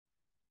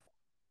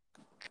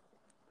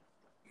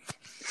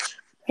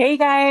Hey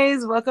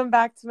guys, welcome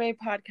back to my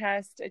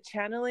podcast,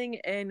 Channeling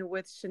In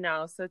with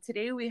Chanel. So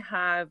today we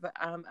have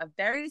a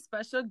very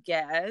special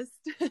guest.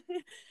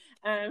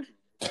 um,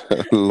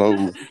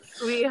 Hello.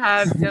 we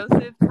have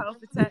Joseph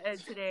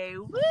Kalfateta today.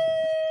 Woo!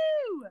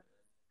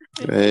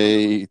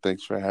 Hey,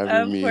 thanks for having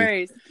Of me.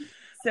 course.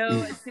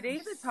 So today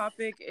the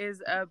topic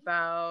is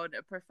about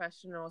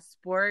professional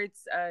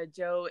sports.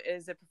 Joe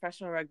is a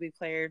professional rugby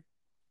player.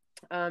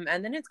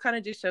 And then it's kind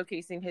of just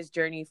showcasing his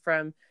journey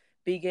from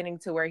beginning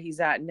to where he's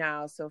at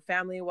now. So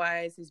family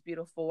wise, his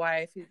beautiful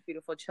wife, his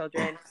beautiful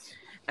children,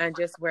 and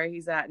just where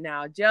he's at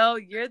now. Joe,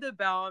 you're the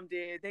bomb,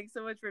 dude. Thanks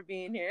so much for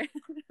being here.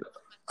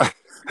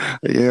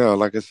 Yeah,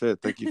 like I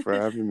said, thank you for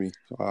having me.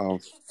 I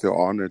feel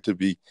honored to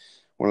be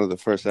one of the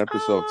first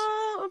episodes.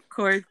 Oh, of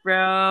course,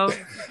 bro.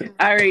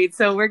 All right,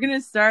 so we're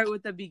gonna start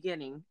with the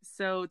beginning.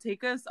 So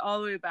take us all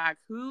the way back.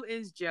 Who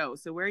is Joe?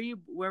 So where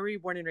were you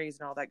born and raised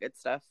and all that good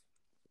stuff?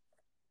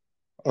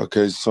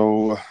 Okay,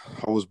 so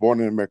I was born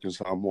in American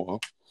Samoa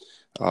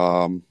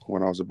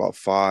when I was about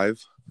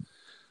 5.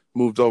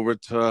 Moved over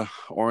to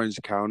Orange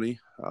County,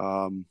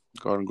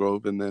 Garden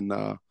Grove, and then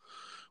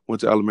went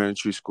to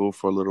elementary school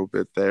for a little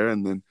bit there,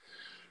 and then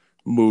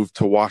moved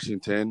to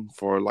Washington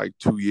for like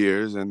 2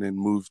 years, and then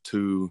moved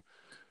to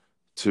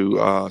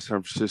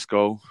San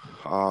Francisco.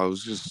 I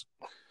was just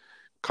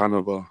kind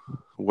of a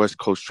West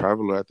Coast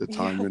traveler at the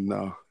time,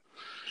 Yeah.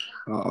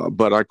 and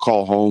but I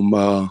call home,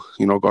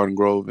 Garden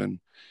Grove and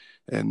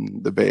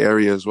the Bay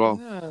Area as well.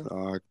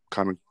 Yeah.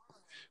 Kind of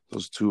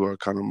those two are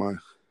kind of my,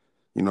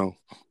 you know,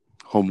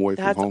 home away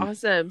from That's home.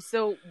 awesome.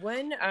 So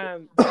when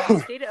because you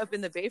stayed up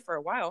in the Bay for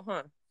a while,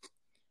 huh?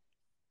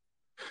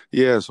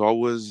 Yeah, so I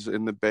was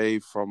in the Bay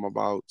from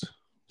about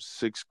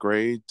 6th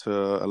grade to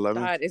 11th.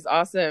 That is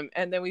awesome.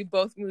 And then we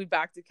both moved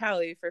back to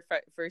Cali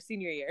for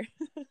senior year.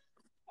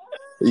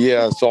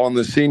 Yeah, so on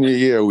the senior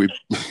year, we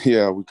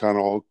kind of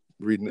all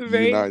Right? That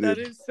reunited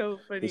is so at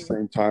the funny.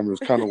 same time. It was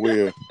kind of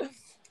weird.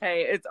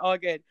 Hey, it's all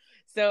good.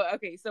 So,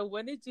 okay, so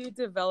when did you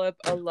develop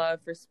a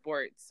love for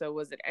sports? So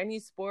was it any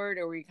sport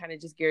or were you kind of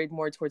just geared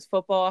more towards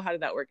football? How did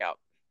that work out?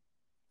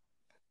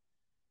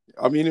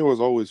 I mean, it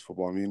was always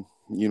football. I mean,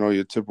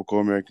 your typical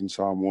American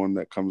Samoan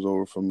that comes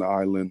over from the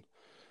island.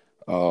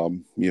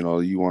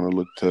 You want to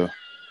look to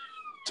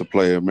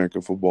play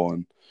American football,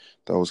 and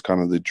that was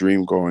kind of the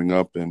dream growing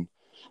up. And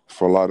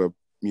for a lot of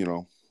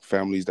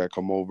families that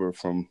come over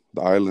from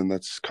the island,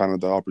 that's kind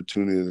of the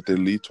opportunity that they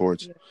lead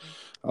towards. Yeah.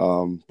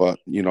 But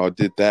I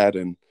did that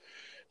and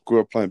grew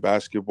up playing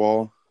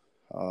basketball.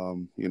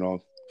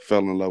 Fell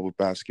in love with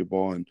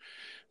basketball,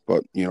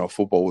 but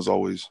football was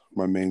always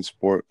my main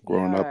sport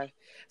growing up. Yeah.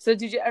 So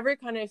did you ever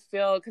kind of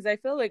feel, because I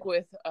feel like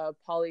with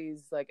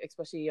polys, like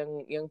especially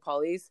young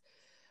polys,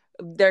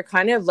 they're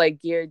kind of like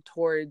geared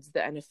towards the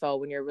NFL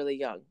when you're really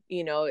young.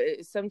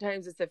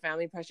 Sometimes it's the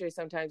family pressure.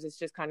 Sometimes it's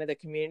just kind of the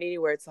community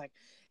where it's like,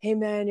 hey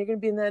man, you're going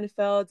to be in the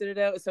NFL.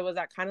 Da-da-da. So was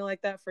that kind of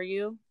like that for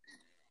you?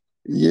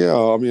 Yeah,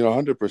 I mean,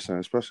 100%,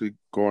 especially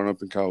growing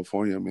up in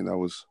California. I mean, that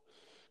was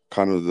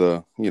kind of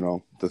the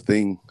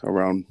thing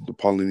around the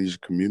Polynesian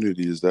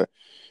community is that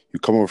you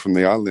come over from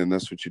the island,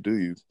 that's what you do.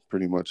 You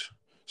pretty much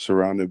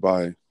surrounded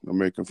by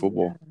American Yeah.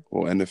 football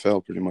or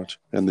NFL pretty much,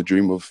 and the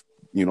dream of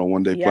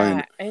one day playing Yeah.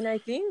 it. And I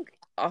think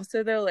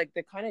also though, like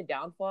the kind of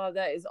downfall of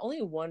that is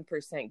only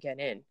 1% get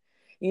in.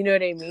 You know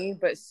what I mean?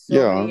 But so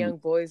many Yeah, young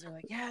boys are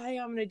like, yeah,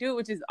 I'm going to do it,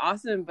 which is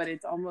awesome. But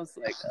it's almost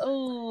like,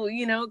 oh,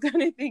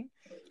 kind of thing.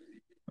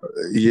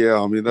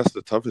 yeah. I mean, that's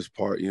the toughest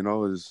part,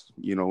 is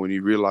when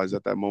you realize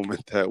at that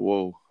moment that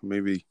whoa,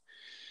 maybe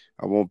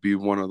I won't be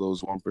one of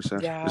those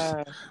 1%ers.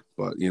 Yeah.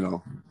 But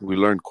we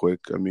learn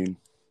quick. I mean,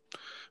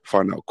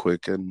 find out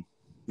quick, and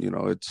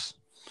it's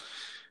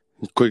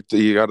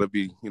you got to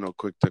be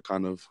quick to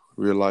kind of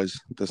realize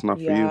that's not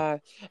for you. Yeah.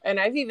 And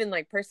I've even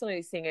like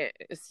personally seen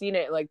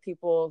it like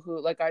people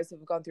who like guys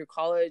who've gone through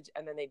college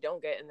and then they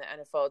don't get in the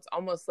NFL. It's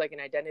almost like an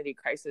identity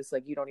crisis.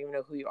 Like you don't even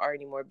know who you are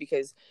anymore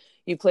because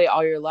you play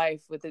all your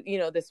life with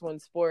this one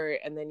sport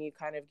and then you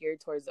kind of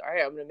geared towards, all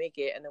right, I'm gonna make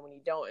it. And then when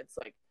you don't, it's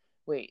like,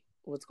 wait,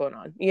 what's going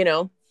on?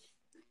 Yeah,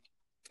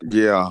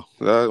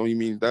 you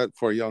mean that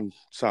for a young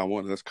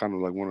Samoan, that's kind of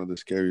like one of the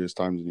scariest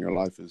times in your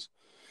life is,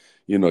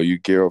 you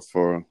gear up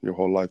for your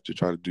whole life to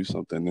try to do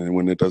something. And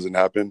when it doesn't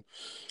happen,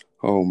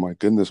 oh my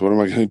goodness, what am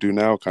I going to do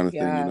now kind of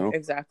Yeah, thing.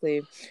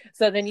 exactly.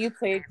 So then you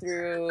played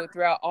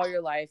throughout all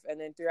your life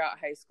and then throughout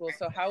high school.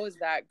 So how was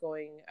that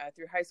going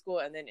through high school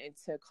and then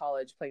into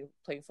college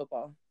playing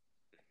football?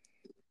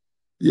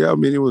 Yeah, I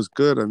mean, it was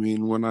good. I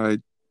mean, when I,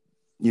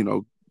 you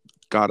know,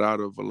 got out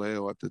of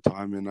Vallejo at the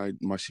time and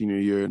my senior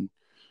year in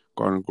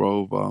Garden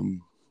Grove,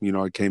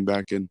 I came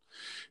back and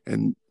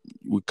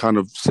we kind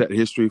of set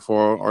history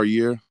for our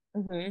year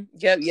Mm-hmm.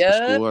 Yep, for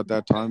yep. school at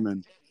that time.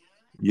 And,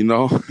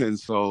 and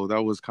so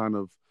that was kind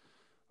of,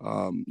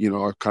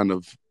 I kind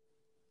of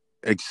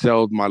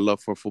excelled my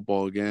love for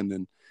football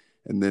again.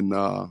 And then,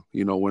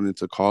 went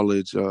into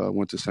college,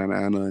 went to Santa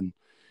Ana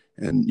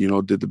and,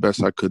 did the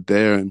best I could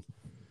there. And,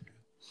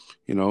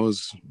 it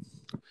was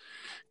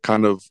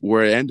kind of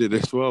where it ended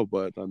as well.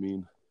 But I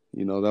mean,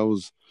 that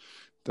was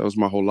That was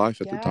my whole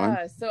life at the time.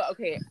 Yeah. So,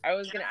 okay, I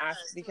was going to ask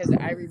because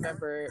I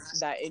remember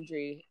that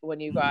injury when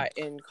you got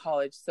in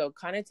college. So,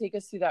 kind of take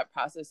us through that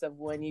process of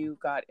when you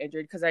got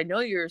injured because I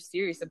know you're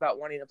serious about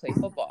wanting to play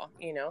football,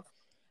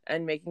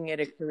 and making it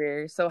a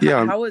career. So,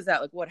 Yeah, how was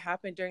that? Like, what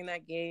happened during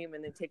that game?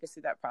 And then take us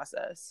through that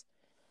process.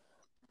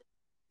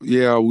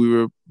 yeah, we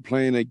were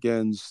playing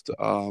against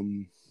I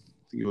think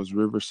it was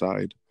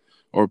Riverside,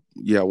 or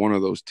yeah, one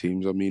of those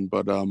teams. I mean,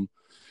 but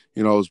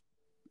it was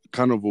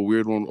kind of a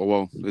weird one.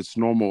 Well, it's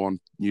normal on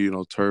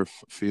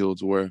turf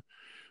fields where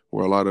a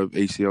lot of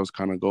ACLs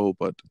kind of go,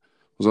 but I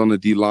was on the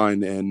D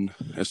line, and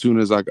as soon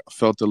as I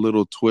felt a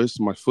little twist,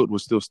 my foot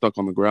was still stuck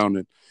on the ground,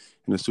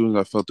 and as soon as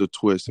I felt the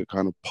twist, it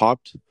kind of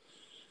popped.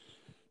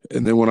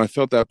 And then when I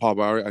felt that pop,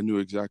 I knew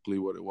exactly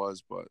what it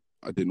was, but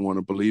I didn't want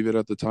to believe it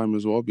at the time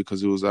as well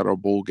because it was at our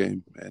bowl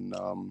game, and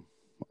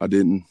I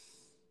didn't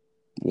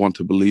want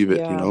to believe it,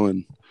 Yeah.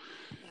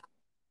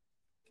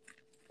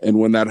 and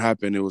when that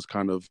happened, it was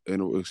kind of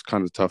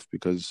tough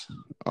because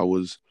I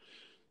was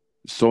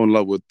so in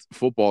love with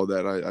football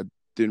that I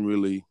didn't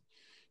really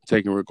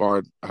take in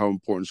regard how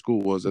important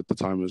school was at the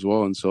time as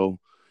well. And so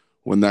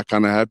when that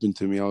kind of happened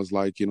to me, I was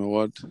like, you know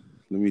what,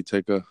 let me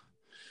take a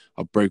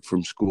break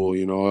from school.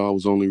 I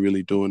was only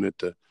really doing it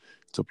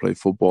to play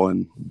football,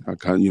 and I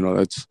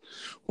that's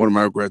one of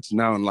my regrets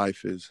now in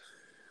life is,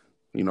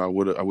 I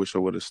wish I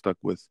would have stuck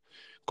with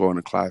going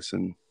to class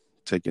and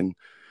taking,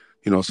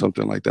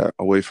 something like that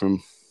away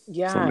from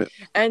Yeah.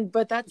 it.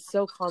 But that's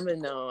so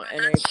common though.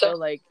 And I feel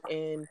like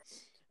in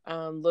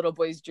little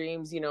boys'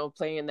 dreams,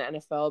 playing in the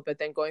NFL, but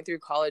then going through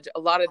college, a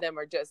lot of them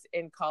are just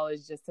in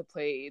college just to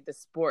play the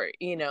sport,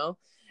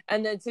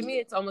 And then to me,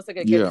 it's almost like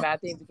a good and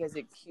bad thing because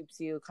it keeps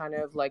you kind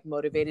of like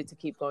motivated to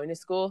keep going to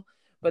school.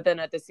 But then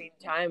at the same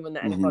time, when the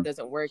NFL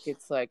doesn't work,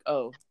 it's like,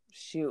 oh,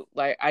 shoot,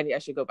 like I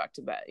should go back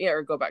to bed. Yeah,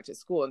 or go back to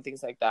school and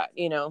things like that,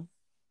 Yeah,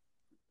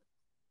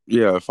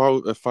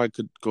 if I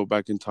could go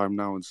back in time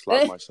now and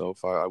slap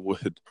myself, I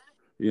would.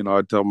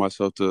 I'd tell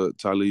myself to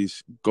at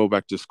least go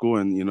back to school,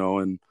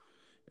 and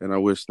I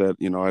wish that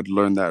I'd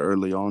learned that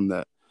early on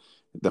that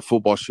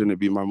football shouldn't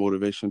be my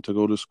motivation to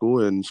go to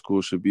school, and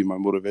school should be my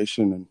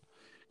motivation, and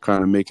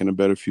kind of making a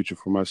better future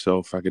for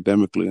myself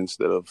academically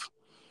instead of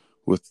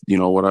with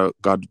what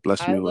God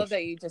blessed me I with. love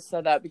that you just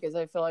said that because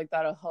I feel like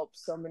that'll help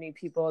so many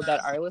people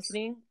that are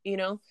listening,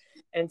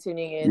 and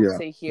tuning in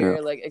to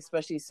hear, like,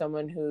 especially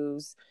someone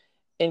who's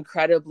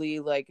incredibly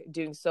like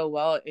doing so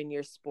well in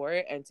your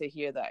sport, and to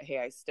hear that, hey,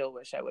 I still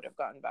wish I would have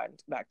gotten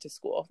back to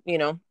school,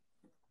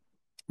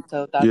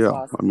 So that's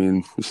awesome. I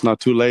mean, it's not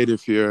too late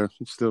if you're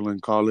still in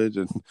college,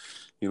 and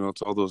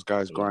it's all those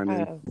guys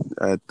grinding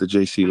at the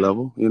JC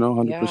level,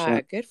 100%.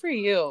 Yeah, good for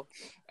you.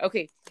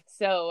 Okay,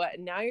 so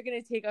now you're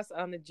gonna take us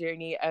on the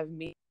journey of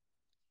me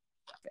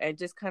and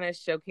just kind of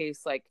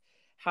showcase like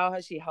how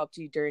has she helped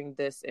you during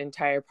this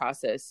entire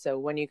process. So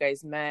when you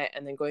guys met,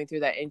 and then going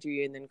through that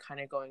injury, and then kind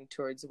of going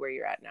towards where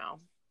you're at now.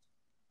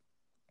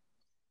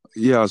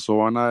 Yeah,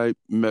 so when I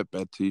met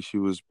Betty, she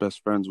was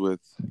best friends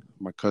with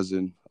my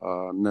cousin,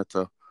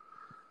 Netta.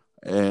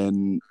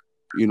 And,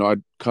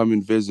 I'd come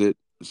and visit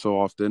so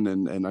often,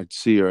 and I'd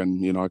see her,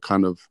 and, I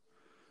kind of,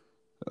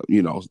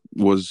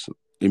 was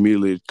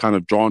immediately kind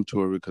of drawn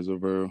to her because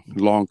of her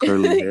long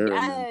curly hair.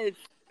 Yes.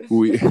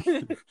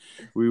 And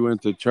we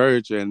went to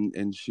church,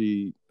 and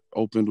she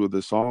opened with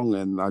a song,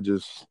 and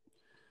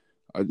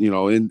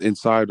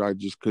inside I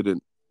just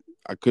couldn't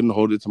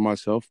hold it to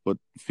myself, but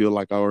feel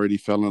like I already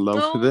fell in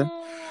love with it.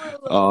 I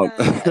love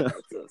that.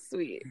 That's so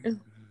sweet.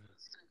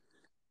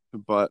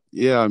 But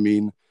yeah, I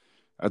mean,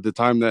 at the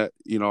time that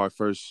I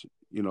first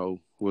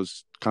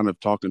was kind of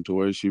talking to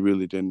her, she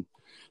really didn't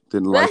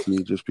like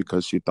me just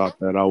because she thought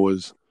that I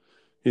was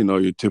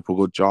your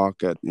typical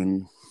jock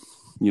and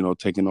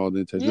taking all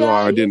the attention. Yeah,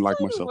 I didn't like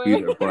myself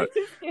either, but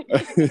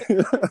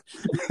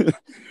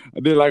I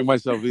didn't like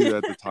myself either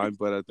at the time.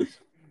 But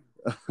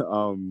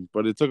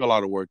but it took a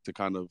lot of work to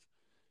kind of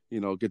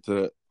get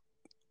to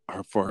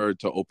her, for her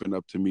to open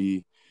up to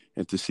me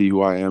and to see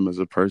who I am as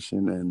a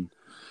person. And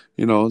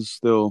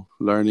still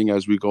learning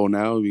as we go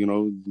now,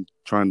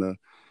 trying to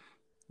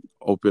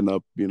open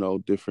up,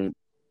 different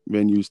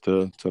venues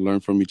to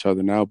learn from each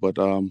other now. But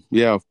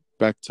yeah,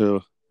 back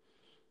to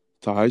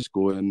high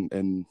school, and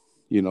and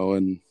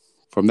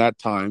from that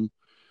time,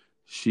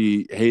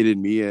 she hated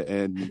me,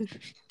 and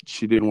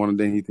she didn't want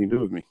anything to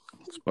do with me.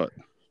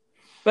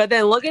 But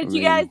then look at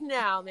you guys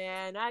now,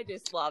 man. I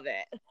just love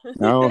it.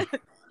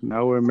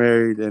 Now we're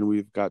married, and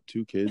we've got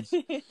 2 kids.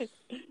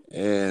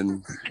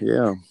 And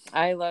yeah.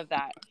 I love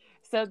that.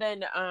 So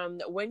then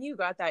when you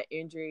got that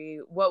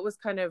injury, what was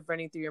kind of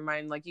running through your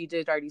mind? Like, you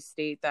did already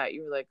state that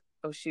you were like,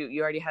 oh shoot,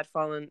 you already had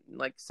fallen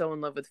like so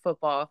in love with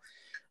football.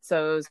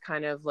 So it was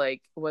kind of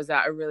like, was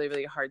that a really,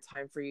 really hard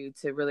time for you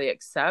to really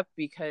accept?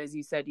 Because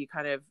you said you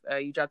kind of,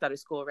 you dropped out of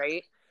school,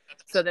 right?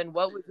 So then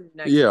what was your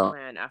next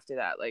plan after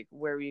that? Like,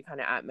 where were you kind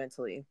of at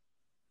mentally?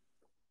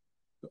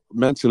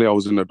 Mentally, I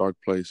was in a dark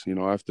place,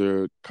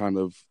 after kind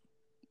of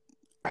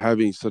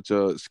having such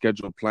a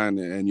scheduled plan,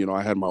 and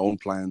I had my own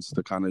plans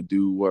to kind of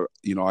do what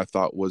I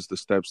thought was the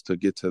steps to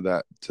get to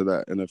that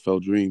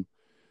NFL dream.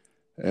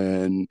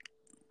 And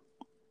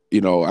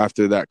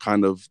after that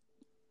kind of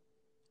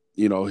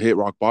hit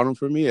rock bottom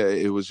for me,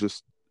 it was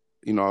just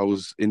I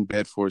was in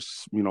bed for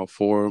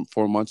 4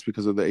 months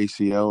because of the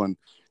ACL and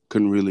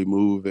couldn't really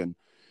move. And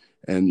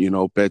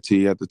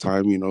Betsy at the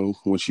time,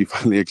 when she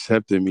finally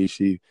accepted me,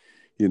 she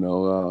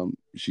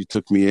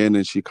took me in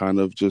and she kind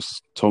of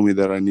just told me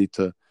that I need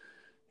to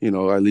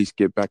at least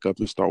get back up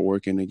and start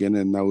working again.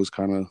 And that was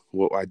kind of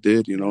what I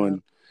did, Yeah.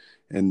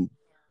 and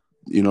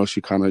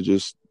she kind of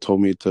just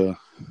told me to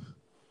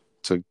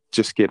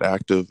just get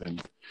active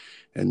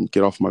and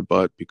get off my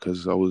butt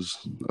because I was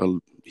a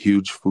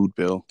huge food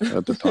bill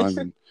at the time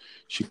and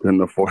she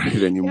couldn't afford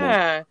it anymore.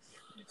 Yeah.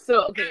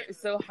 So, okay,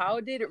 so how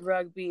did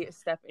rugby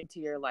step into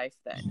your life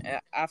then?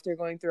 After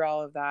going through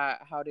all of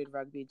that, how did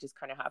rugby just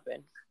kind of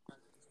happen?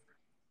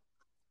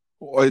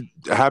 Well, it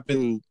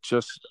happened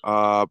just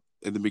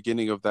in the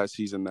beginning of that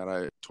season that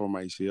I tore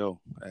my ACL,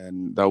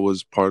 and that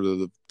was part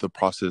of the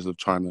process of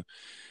trying to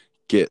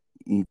get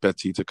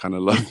Betsy to kind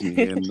of love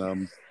me.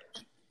 And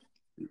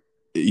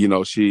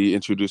she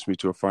introduced me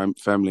to a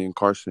family in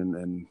Carson,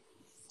 and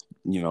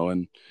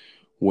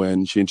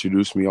when she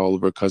introduced me, all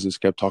of her cousins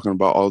kept talking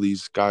about all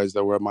these guys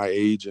that were at my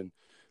age and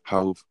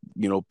how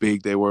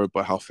big they were,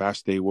 but how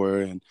fast they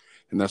were, and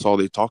that's all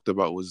they talked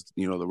about was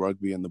the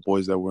rugby and the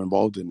boys that were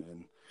involved in it.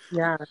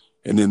 Yeah.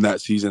 And in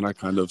that season, I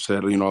kind of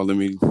said, let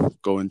me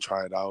go and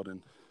try it out.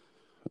 And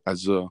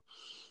as a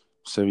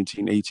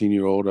 17,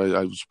 18-year-old,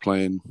 I was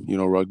playing,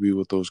 rugby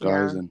with those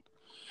guys. Yeah.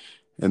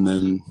 And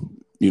then,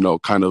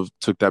 kind of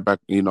took that back.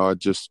 I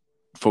just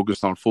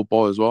focused on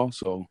football as well.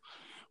 So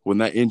when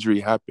that injury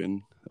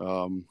happened,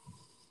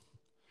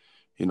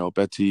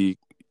 Betsy,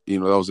 that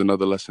was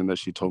another lesson that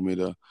she told me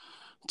to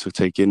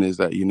take in is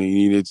that, you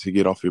needed to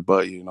get off your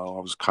butt. I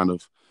was kind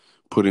of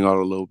putting on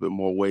a little bit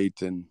more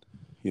weight. And,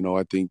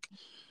 I think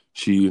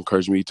she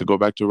encouraged me to go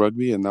back to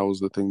rugby, and that was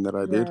the thing that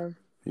I did.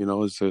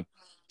 Yeah. Is to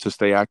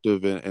stay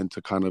active and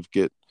to kind of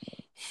get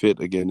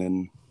fit again,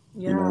 and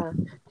Yeah.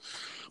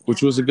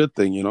 which was a good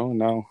thing.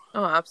 Now.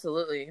 Oh,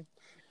 absolutely.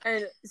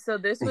 And so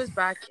this was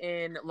back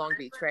in Long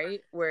Beach,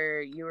 right?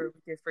 Where you were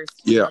with your first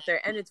team Yeah, out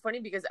there. And it's funny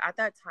because at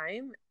that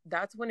time,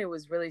 that's when it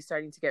was really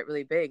starting to get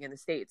really big in the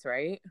States,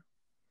 right?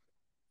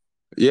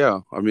 yeah.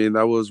 I mean,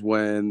 that was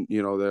when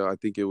I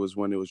think it was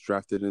when it was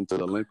drafted into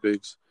the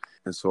Olympics,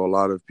 and so a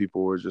lot of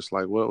people were just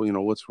like, well,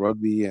 what's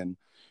rugby, and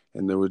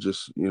there were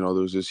just there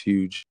was this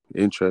huge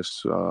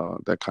interest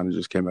that kind of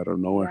just came out of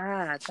nowhere.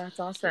 Yeah, that's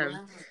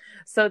awesome.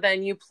 So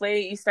then you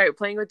start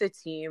playing with the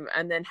team,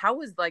 and then how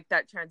was like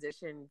that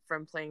transition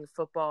from playing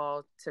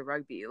football to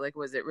rugby? Like,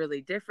 was it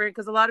really different?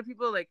 Because a lot of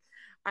people like,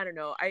 I don't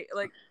know,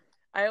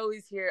 I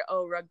always hear,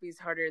 oh, rugby's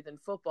harder than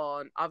football,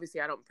 and obviously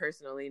I don't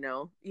personally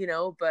know,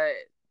 but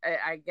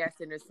I guess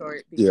in a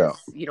sort Yeah.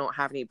 because you don't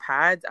have any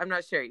pads. I'm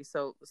not sure.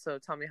 So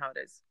tell me how it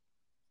is.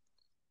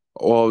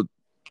 Well,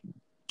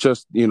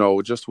 just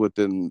just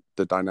within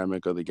the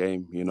dynamic of the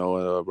game,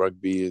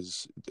 rugby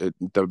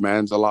it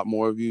demands a lot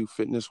more of you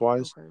fitness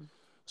wise. Okay.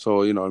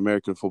 So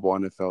American football,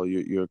 NFL,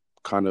 you're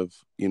kind of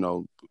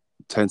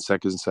 10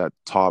 seconds at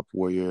top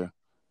where you're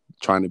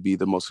trying to be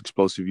the most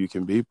explosive you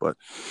can be. But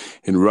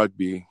in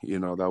rugby,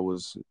 that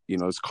was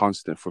it's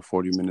constant for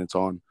 40 minutes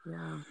on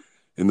Yeah.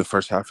 in the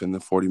first half and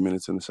then 40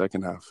 minutes in the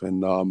second half.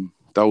 And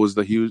that was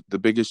the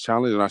biggest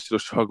challenge, and I still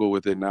struggle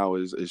with it now,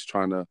 is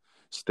trying to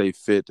stay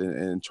fit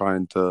and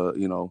trying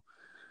to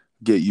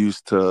get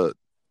used to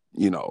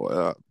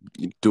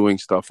doing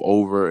stuff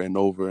over and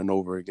over and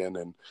over again.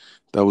 And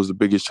that was the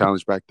biggest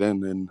challenge back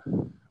then. And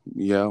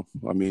yeah,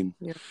 I mean,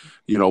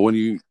 Yeah. when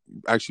you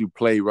actually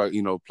play, right,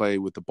 play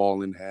with the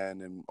ball in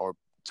hand and or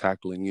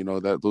tackling,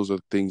 that those are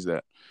things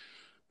that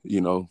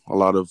a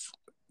lot of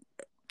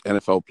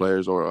NFL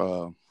players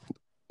or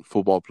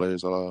football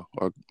players are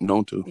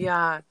known to.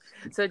 Yeah.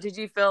 So did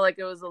you feel like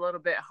it was a little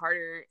bit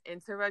harder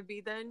into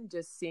rugby then?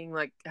 Just seeing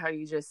like how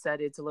you just said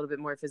it's a little bit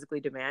more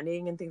physically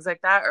demanding and things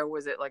like that? Or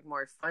was it like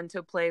more fun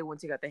to play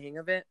once you got the hang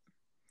of it?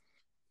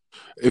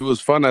 It was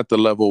fun at the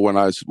level when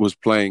I was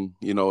playing,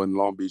 in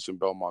Long Beach and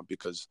Belmont,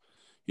 because,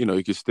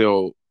 you could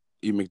still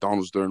eat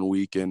McDonald's during the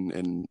week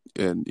and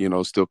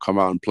still come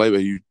out and play,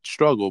 but you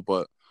struggle.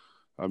 But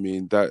I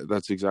mean,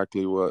 that's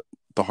exactly what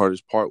the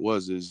hardest part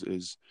was,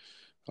 is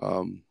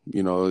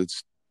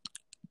it's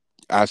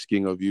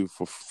asking of you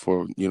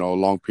for a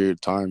long period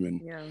of time.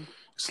 And Yeah.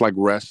 it's like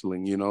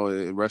wrestling,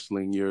 in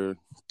wrestling, you're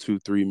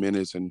 2-3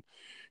 minutes and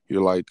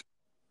you're like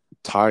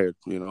tired,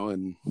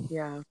 and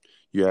Yeah.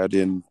 you add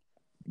in,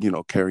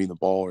 carrying the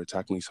ball or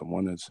tackling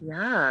someone. It's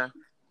Yeah.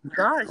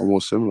 Gosh.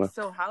 almost similar.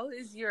 So how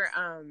is your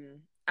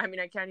I mean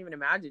I can't even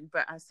imagine,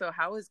 but so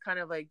how is kind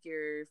of like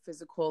your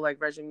physical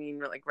like regimen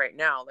like right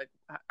now? Like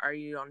are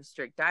you on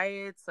strict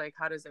diets? Like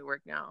how does it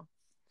work now?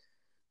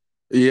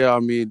 Yeah, I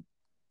mean,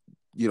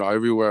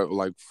 everywhere,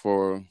 like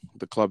for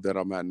the club that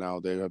I'm at now,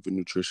 they have a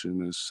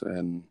nutritionist,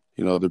 and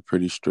they're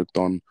pretty strict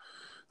on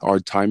our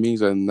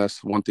timings, and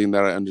that's one thing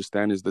that I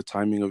understand is the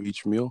timing of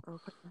each meal.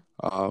 Okay.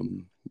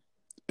 Um,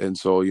 and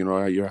so,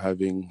 you're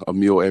having a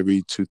meal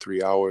every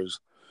 2-3 hours.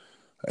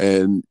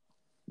 And,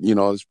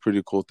 it's a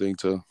pretty cool thing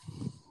to,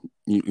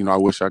 I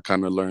wish I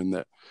kind of learned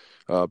that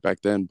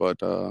back then. But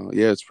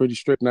yeah, it's pretty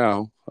strict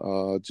now,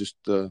 just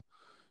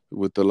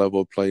with the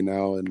level of play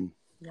now, and,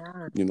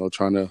 Yeah.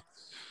 trying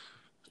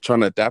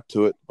to adapt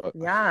to it. But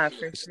Yeah,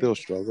 for I still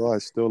sure. struggle. I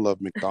still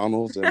love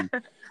McDonald's, and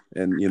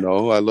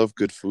I love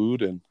good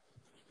food and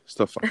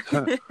stuff like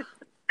that.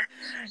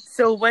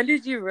 So when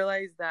did you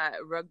realize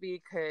that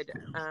rugby could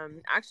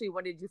actually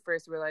when did you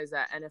first realize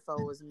that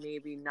NFL was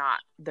maybe not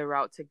the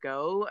route to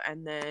go,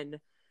 and then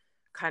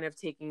kind of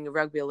taking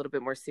rugby a little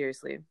bit more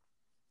seriously?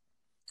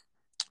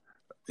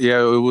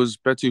 Yeah, it was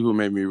Betsy who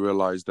made me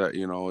realize that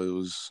it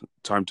was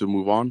time to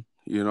move on.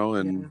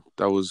 And Yeah.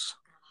 that was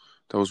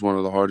one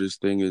of the hardest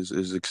thing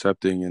is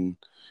accepting,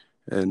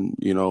 and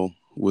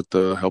with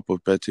the help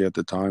of Betsy at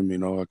the time,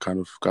 I kind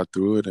of got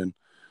through it, and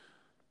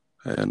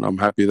I'm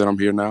happy that I'm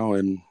here now.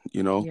 And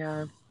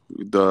Yeah.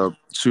 the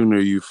sooner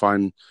you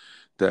find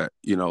that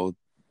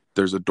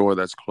there's a door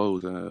that's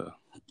closed,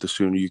 the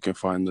sooner you can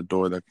find the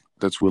door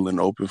that's willing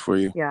to open for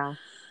you. Yeah,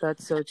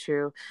 that's so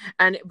true.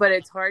 But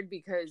it's hard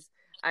because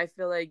I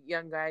feel like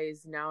young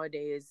guys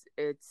nowadays,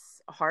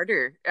 it's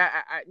harder.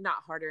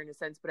 Not harder in a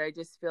sense, but I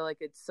just feel like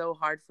it's so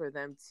hard for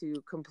them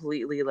to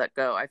completely let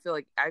go. I feel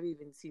like I've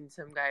even seen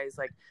some guys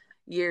like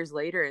years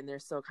later and they're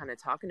still kind of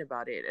talking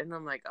about it. And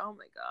I'm like, oh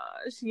my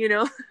gosh, you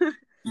know?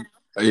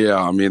 Yeah,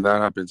 I mean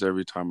that happens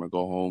every time I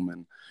go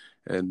home,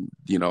 and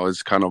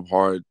it's kind of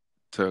hard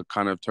to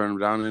kind of turn them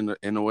down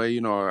in a way.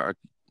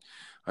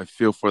 I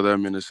feel for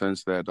them in the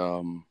sense that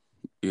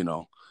you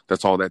know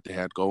that's all that they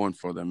had going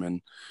for them,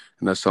 and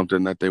that's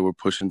something that they were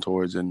pushing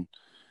towards, and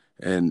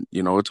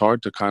it's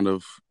hard to kind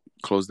of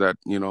close that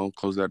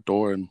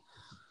door,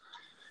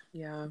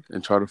 Yeah.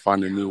 and try to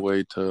find a new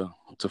way to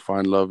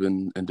find love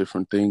in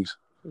different things.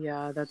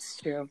 Yeah, that's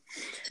true.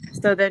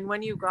 So then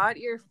when you got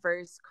your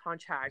first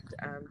contract,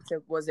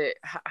 so was it,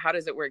 how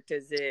does it work?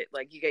 Does it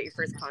like you get your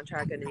first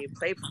contract and then you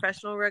play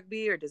professional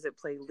rugby, or does it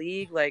play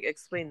league? Like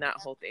explain that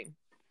whole thing.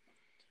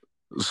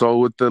 So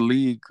with the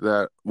league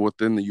that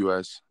within the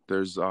U.S.,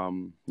 there's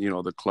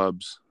the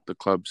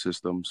club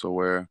system. So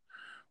where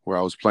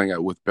I was playing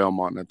at with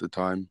Belmont at the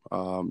time, they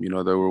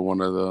were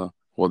one of the,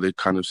 well, they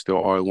kind of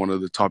still are one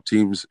of the top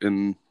teams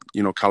in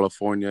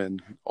California,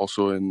 and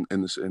also in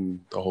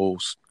the whole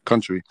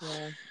country.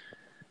 Yeah.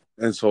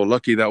 And so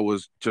lucky that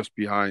was just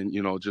behind,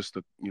 just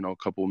a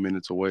couple of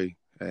minutes away,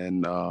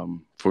 and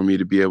for me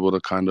to be able to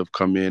kind of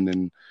come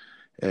in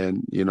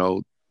and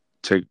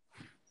take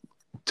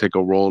take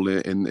a role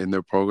in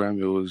their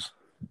program, it was,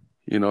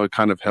 it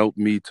kind of helped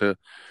me to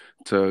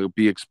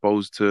be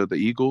exposed to the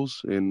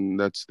Eagles, and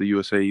that's the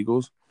USA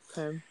Eagles.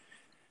 Okay.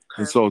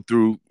 And so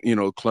through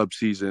club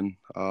season,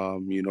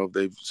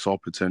 they saw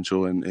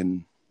potential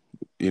in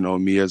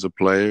me as a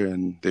player,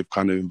 and they've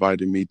kind of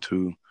invited me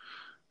to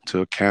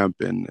a camp,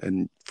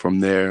 and from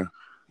there,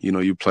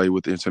 you play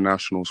with the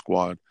international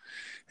squad.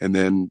 And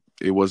then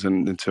it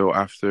wasn't until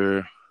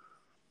after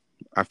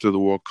the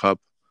World Cup,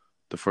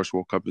 the first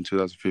World Cup in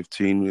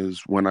 2015,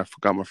 is when I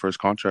got my first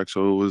contract.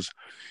 So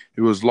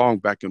it was long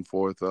back and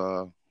forth,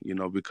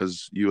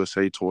 because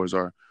USA tours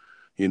are,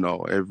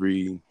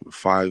 every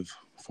 4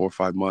 or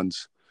 5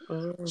 months.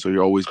 Oh, So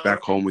you're always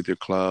back home with your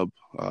club,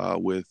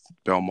 with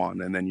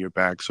Belmont, and then you're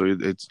back. So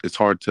it's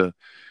hard to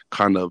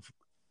kind of,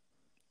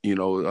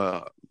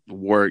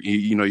 work.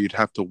 You'd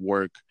have to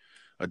work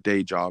a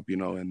day job,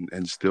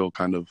 and still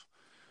kind of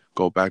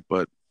go back.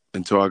 But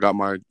until I got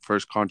my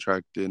first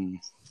contract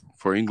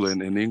for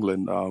England in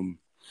England,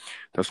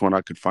 that's when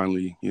I could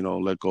finally,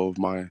 let go of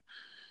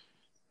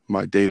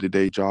my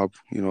day-to-day job.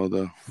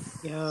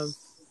 yeah.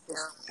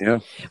 Yeah.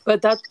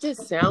 But that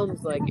just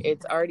sounds like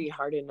it's already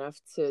hard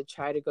enough to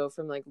try to go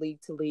from like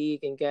league to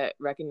league and get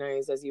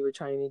recognized as you were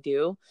trying to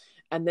do,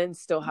 and then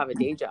still have a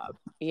day job.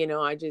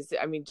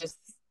 I mean, just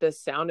the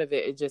sound of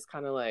it is just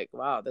kind of like,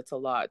 wow, that's a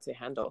lot to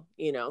handle,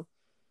 you know?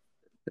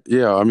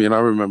 Yeah, I mean, I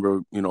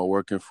remember,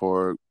 working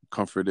for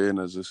Comfort Inn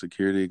as a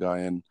security guy,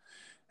 and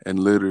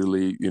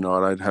literally,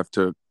 I'd have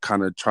to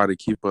kind of try to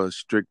keep a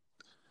strict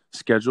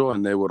schedule,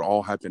 and they would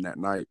all happen at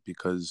night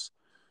because,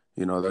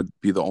 that'd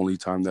be the only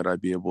time that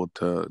I'd be able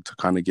to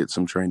kind of get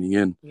some training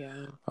in.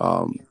 Yeah.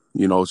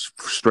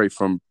 Straight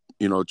from,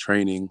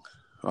 training,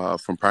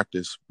 from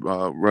practice,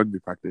 rugby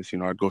practice,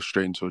 I'd go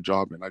straight into a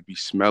job, and I'd be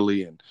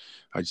smelly, and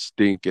I'd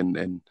stink,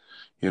 and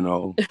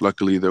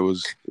luckily it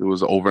was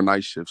an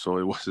overnight shift, so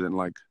it wasn't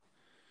like,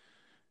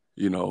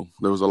 there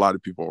was a lot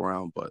of people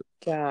around, but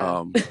Yeah.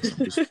 um,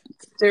 just,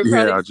 They're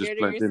yeah, probably I just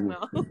scared of your blend in.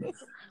 smell.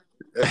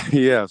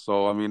 Yeah,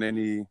 so I mean,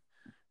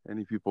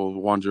 any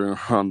people wandering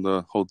around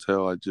the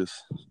hotel, I just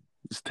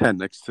stand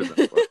next to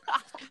them.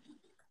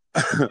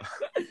 But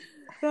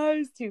That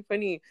is too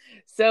funny.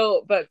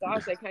 So, but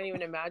gosh, I can't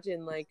even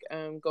imagine like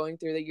going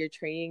through your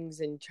trainings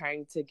and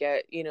trying to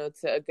get, to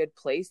a good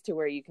place to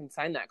where you can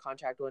sign that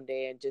contract one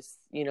day and just,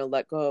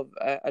 let go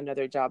of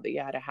another job that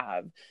you had to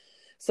have.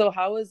 So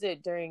how was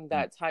it during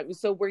that time?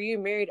 So were you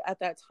married at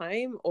that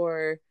time,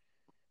 or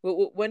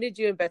When did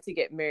you and Betsy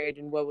get married,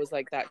 and what was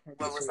like that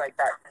transition like?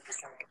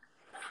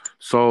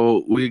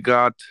 So we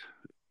got.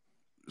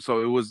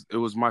 So it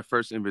was my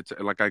first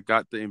invitation. Like I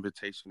got the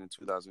invitation in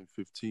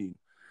 2015,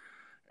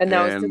 And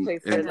that was to and play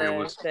for it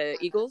was the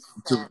Eagles.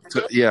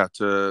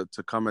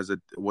 to come as a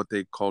what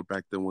they called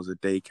back then was a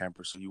day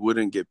camper. So you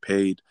wouldn't get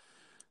paid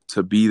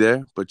to be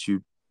there, but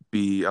you'd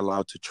be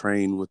allowed to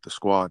train with the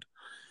squad.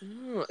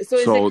 Oh, so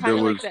is it So there kind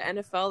of like was the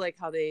NFL, like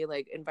how they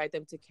like invite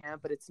them to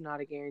camp, but it's not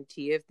a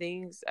guarantee of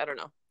things? I don't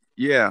know.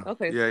 yeah,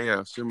 Okay.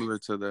 yeah, similar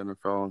to the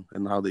NFL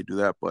and how they do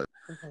that. But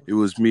Okay. it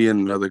was me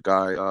and another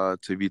guy,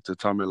 Tavita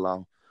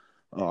Tamilau,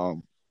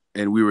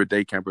 and we were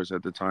day campers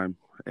at the time,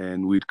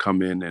 and we'd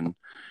come in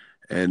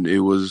and it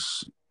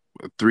was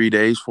 3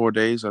 days, 4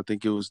 days. I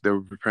think it was they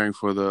were preparing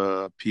for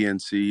the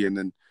PNC, and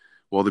then,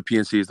 well, the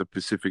PNC is the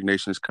Pacific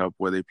Nations Cup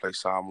where they play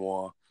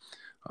Samoa,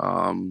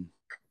 um,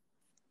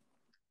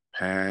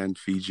 Pan,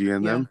 Fiji,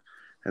 and Yeah. them,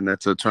 and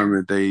that's a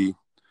tournament they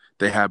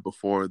had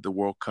before the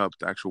World Cup,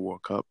 the actual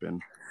World Cup,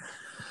 and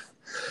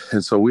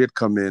so we had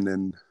come in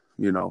and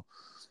you know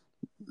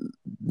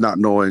not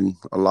knowing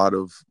a lot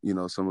of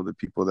some of the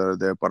people that are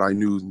there, but I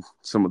knew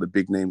some of the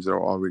big names that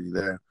are already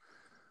there.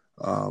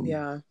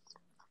 Yeah.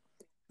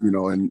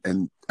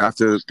 And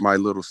after my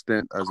little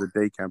stint as a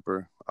day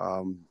camper,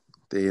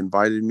 they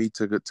invited me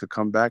to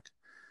come back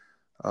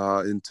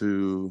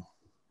into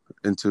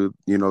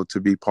to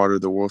be part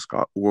of the World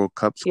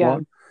Cup Yeah.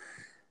 squad,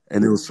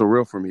 and it was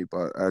surreal for me.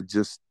 But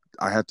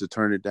I had to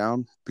turn it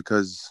down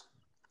because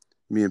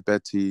me and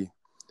Betty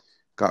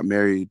got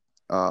married.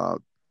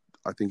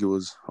 I think it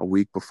was a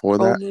week before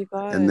Oh that, my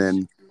and gosh.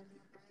 then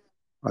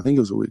I think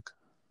it was a week.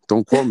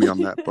 Don't quote me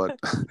on that, but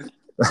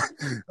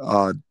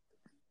uh,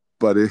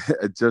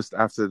 just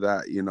after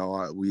that,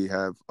 we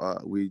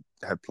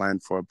had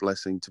planned for a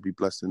blessing to be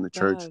blessed in the Yeah.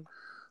 church,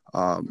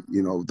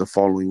 the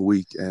following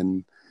week,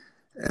 and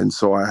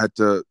so I had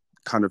to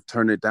kind of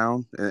turn it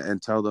down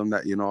and tell them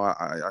that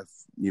I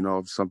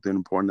something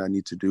important I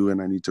need to do,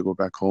 and I need to go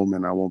back home,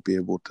 and I won't be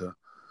able to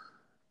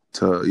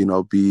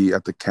be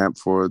at the camp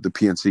for the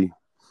PNC.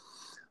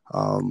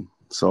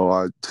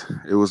 So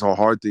it was a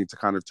hard thing to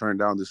kind of turn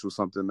down. This was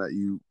something that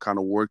you kind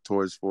of worked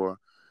towards for,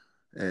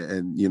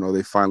 and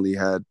they finally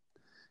had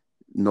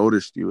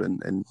noticed you,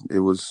 and it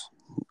was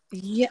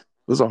Yeah.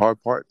 a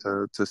hard part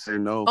to say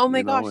no, Oh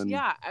my gosh. and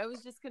Yeah. I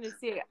was just gonna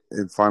say.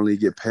 finally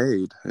get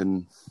paid,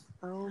 and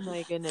Oh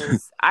my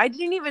goodness. I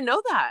didn't even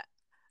know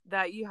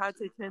that you had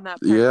to turn that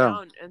part yeah,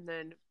 down, and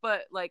then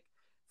but like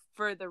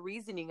for the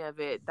reasoning of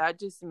it, that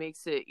just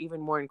makes it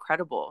even more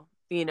incredible.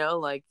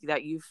 Like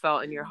that you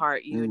felt in your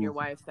heart, you and your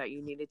wife, that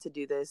you needed to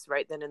do this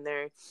right then and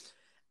there,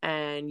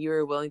 and you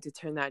were willing to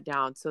turn that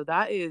down. So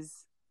that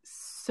is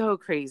so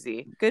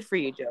crazy. Good for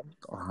you, Joe.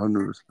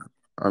 100%.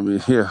 I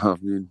mean, yeah, I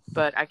mean,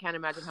 But I can't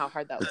imagine how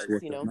hard that it's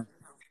was, worth it.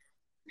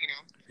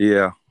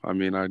 Yeah, I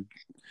mean, I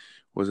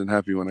wasn't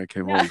happy when I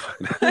came Yeah, home.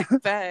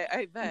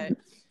 I bet.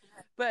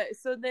 But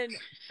so then,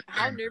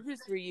 how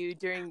nervous were you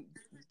during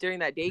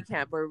that day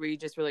camp, or were you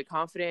just really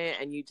confident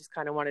and you just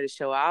kind of wanted to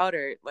show out,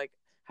 or like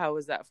how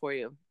was that for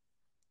you?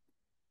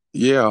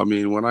 Yeah, I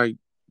mean, when I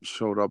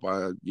showed up,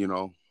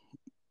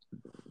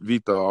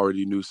 Vita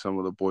already knew some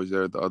of the boys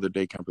there, the other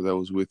day camper that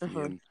was with me,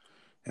 Uh-huh.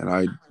 and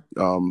I,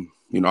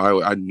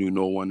 I knew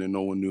no one and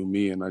no one knew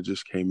me, and I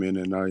just came in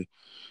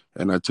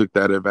and I took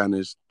that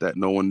advantage that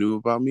no one knew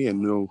about me and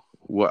knew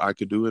what I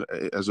could do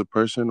as a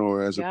person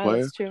or as a Yeah,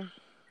 player, that's true.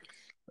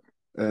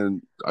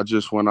 and I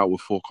just went out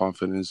with full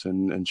confidence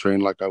and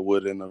trained like I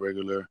would in a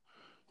regular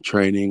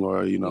training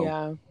or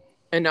Yeah,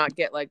 and not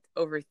get like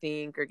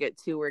overthink or get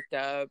too worked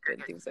up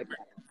and things like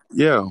that.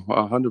 yeah,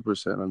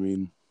 100%. I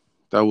mean,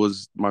 that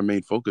was my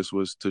main focus,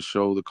 was to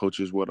show the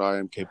coaches what I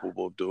am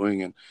capable of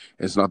doing, and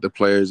it's not the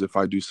players. If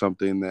I do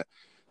something that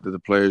the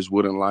players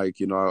wouldn't like,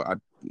 I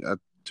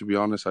to be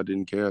honest, I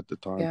didn't care at the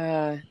time.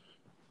 Yeah,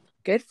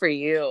 good for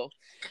you.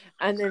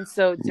 And then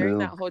so during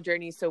Yeah. that whole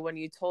journey, so when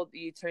you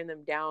turned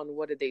them down,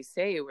 what did they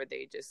say? Were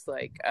they just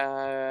like,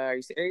 are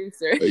you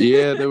serious? Or...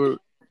 Yeah, they were.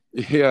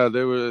 Yeah,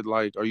 they were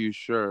like, "Are you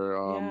sure?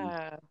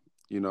 Yeah.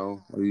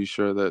 Are you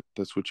sure that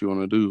that's what you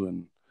want to do?"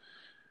 And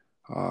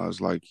I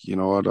was like, "You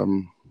know what?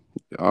 I'm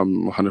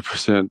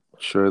 100%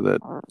 sure that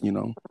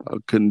I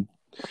couldn't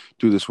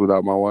do this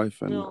without my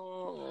wife, and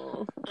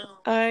Oh,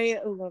 I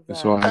love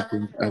so that.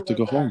 I had to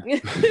go home."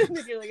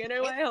 You're like, and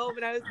I went home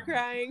and I was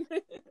crying.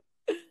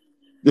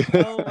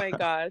 Oh my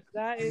gosh,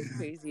 that is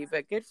crazy,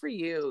 but good for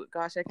you.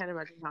 Gosh, I can't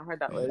imagine how hard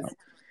that was.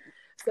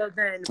 So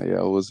then,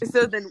 Yeah, it was.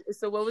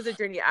 so what was the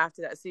journey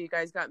after that? So you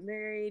guys got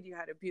married, you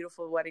had a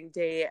beautiful wedding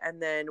day, and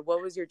then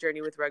what was your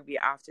journey with rugby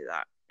after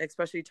that,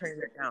 especially turning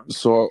it down?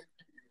 So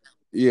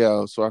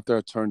yeah, so after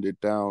I turned it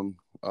down,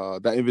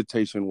 that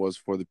invitation was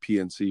for the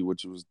PNC,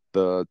 which was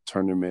the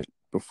tournament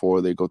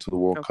before they go to the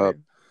World Okay. Cup.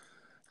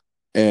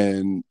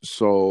 And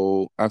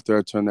so after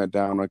I turned that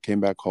down, I came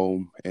back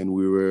home, and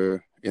we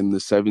were in the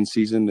seven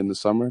season during the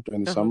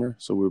summer.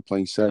 So we were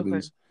playing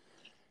sevens.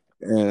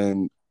 Okay.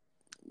 And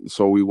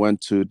so we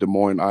went to Des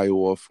Moines,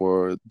 Iowa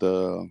for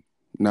the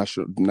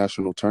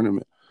national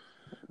tournament.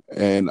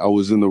 and I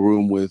was in the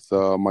room with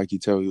Mikey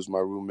Taylor, who's my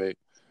roommate.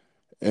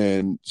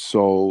 And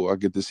so I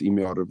get this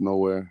email out of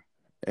nowhere,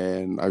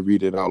 and I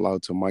read it out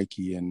loud to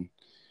Mikey, and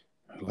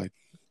like,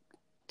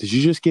 did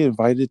you just get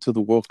invited to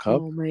the World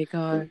Cup? Oh my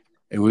God.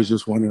 And we are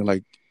just wondering,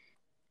 like,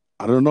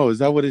 I don't know, is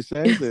that what it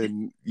says?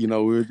 And we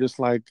were just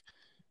like,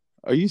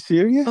 are you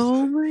serious?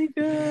 Oh my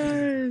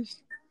gosh.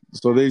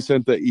 So they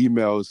sent the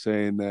email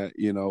saying that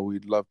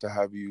we'd love to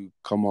have you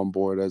come on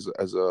board as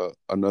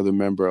another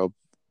member of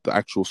the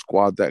actual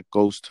squad that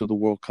goes to the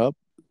World Cup.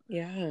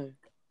 Yeah.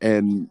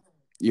 And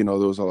there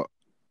was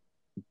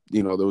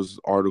there was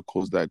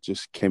articles that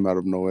just came out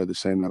of nowhere. They're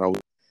saying that I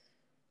was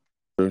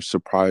a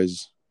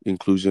surprise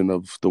inclusion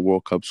of the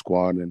World Cup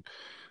squad, and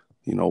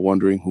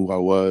wondering who I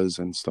was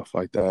and stuff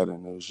like that.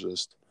 And it was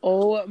just,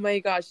 oh my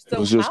gosh. it So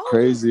was just how was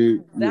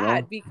crazy,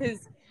 that?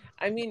 Because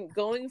I mean,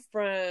 going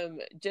from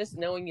just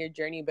knowing your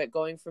journey, but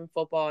going from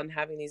football and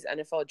having these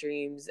NFL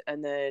dreams,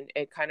 and then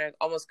it kind of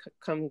almost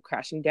come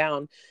crashing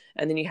down,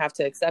 and then you have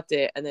to accept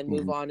it and then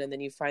move Mhm. on, and then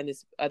you find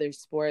this other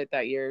sport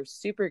that you're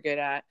super good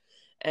at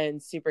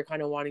and super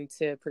kind of wanting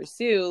to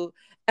pursue,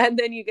 and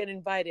then you get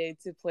invited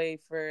to play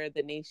for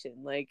the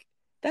nation. Like,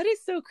 that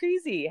is so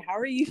crazy. How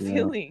are you Yeah.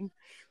 feeling?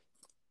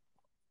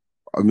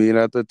 I mean,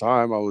 at the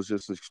time, I was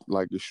just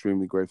like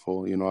extremely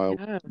grateful. I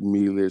Yeah.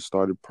 immediately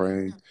started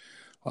praying,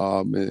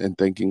 and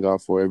thanking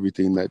God for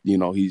everything that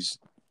He's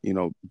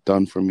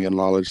done for me, and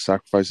all of the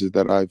sacrifices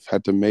that I've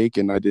had to make,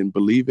 and I didn't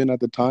believe in at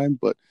the time,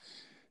 but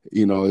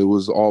it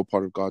was all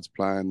part of God's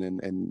plan,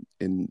 and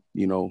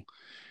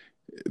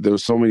there were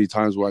so many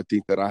times where I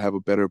think that I have a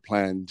better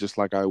plan, just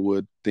like I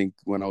would think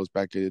when I was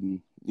back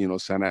in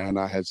Santa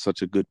Ana. I had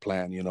such a good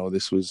plan.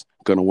 This was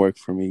gonna work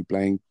for me.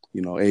 Blank,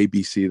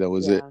 ABC. That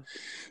was it. Yeah.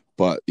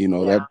 But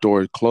that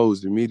door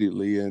closed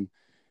immediately,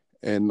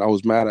 and I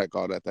was mad at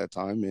God at that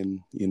time,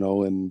 and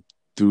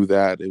through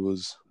that it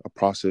was a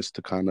process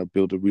to kind of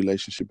build a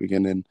relationship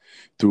again, and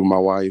through my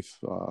wife,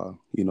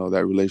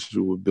 that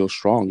relationship would build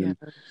strong, Yeah.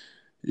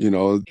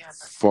 and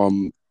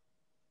from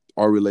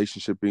our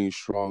relationship being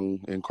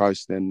strong in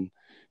Christ, and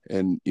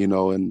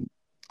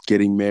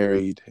getting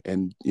married,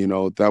 and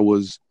that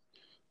was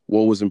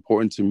what was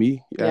important to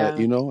me, Yeah.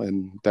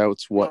 and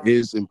that's what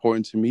is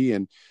important to me.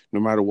 And no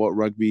matter what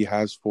rugby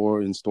has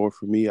for in store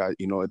for me,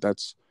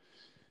 that's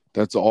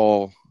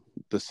all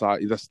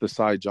that's the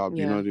side job,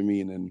 you know Yeah. what I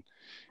mean? And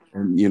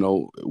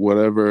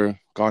whatever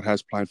God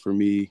has planned for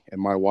me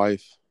and my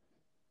wife,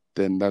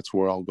 then that's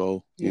where I'll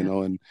go,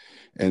 Yeah.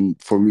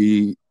 and for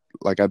me,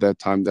 like at that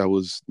time, that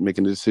was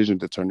making a decision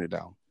to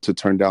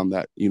turn down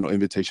that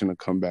invitation to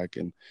come back,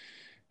 and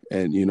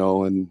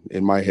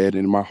in my head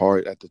and in my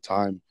heart at the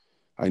time,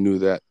 I knew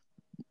that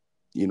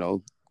you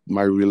know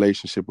my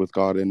relationship with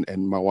God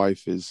and my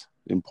wife is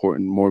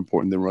important, more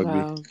important than rugby.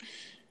 Wow.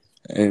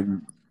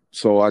 And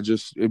so I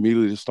just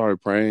immediately just started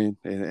praying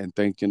and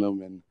thanking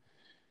him,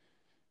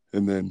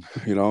 and then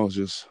I was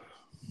just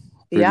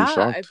pretty Yeah, I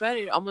shocked. bet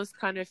it almost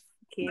kind of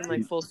came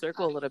like full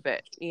circle a little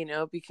bit,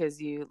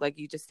 because you, like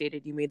you just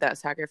stated, you made that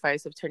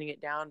sacrifice of turning it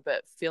down,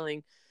 but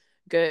feeling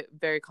good,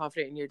 very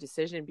confident in your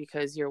decision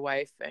because your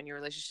wife and your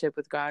relationship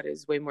with God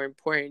is way more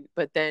important.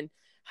 But then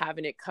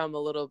having it come a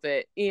little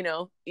bit,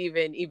 even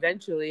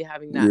eventually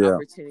having that Yeah,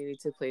 opportunity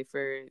to play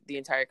for the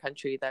entire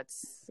country,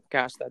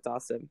 gosh, that's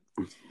awesome.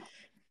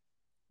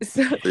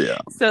 So, yeah.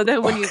 so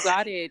then when you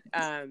got it,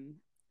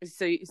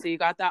 so you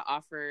got that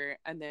offer,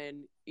 and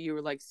then you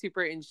were like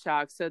super in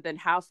shock. So then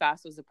how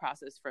fast was the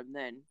process from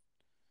then?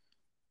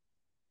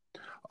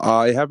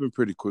 It happened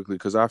pretty quickly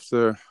because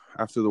after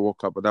the World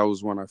Cup, but that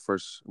was when I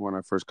first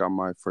got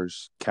my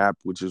first cap,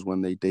 which is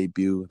when they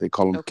debut. They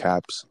call them Okay.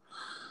 caps.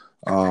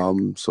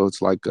 So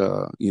it's like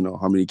how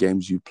many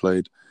games you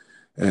played.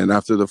 And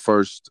after the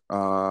first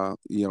my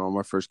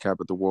first cap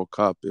at the World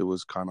Cup, it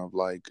was kind of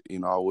like,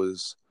 I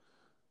was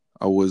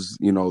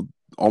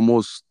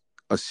almost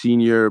a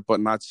senior but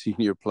not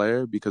senior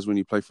player, because when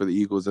you play for the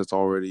Eagles, that's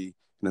already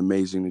an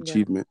amazing Yeah.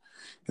 achievement.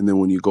 And then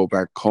when you go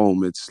back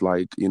home, it's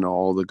like,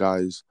 all the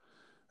guys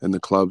and the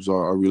clubs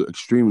are really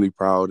extremely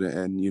proud,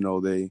 and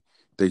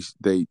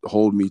they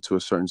hold me to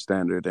a certain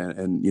standard,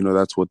 and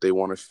that's what they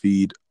want to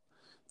feed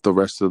the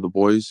rest of the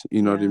boys,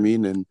 you know what I Yeah.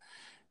 mean?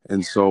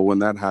 And so when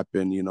that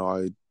happened,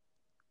 I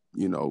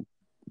you know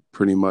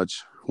pretty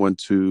much went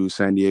to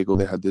San Diego.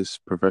 They had this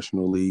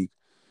professional league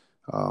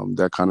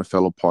that kind of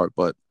fell apart,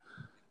 but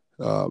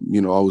I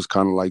was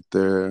kind of like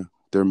their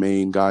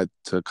main guy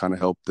to kind of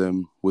help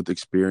them with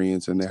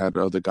experience, and they had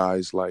other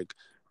guys like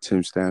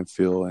Tim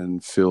Stanfield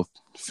and Phil,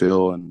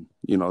 and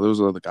there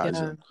was other guys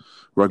Yeah. and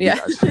rugby Yeah.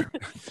 guys.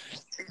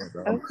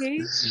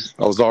 Okay.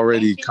 I was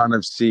already kind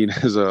of seen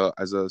as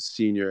a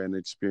senior and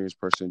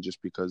experienced person,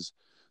 just because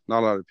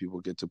not a lot of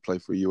people get to play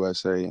for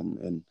USA,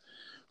 and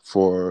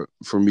for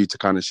me to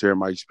kind of share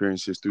my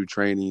experiences through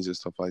trainings and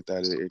stuff like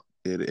that,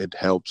 it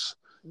helps.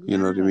 You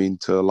know what I Yeah. mean?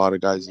 To a lot of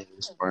guys that are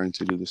aspiring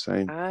to do the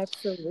same.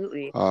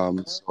 Absolutely.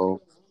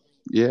 So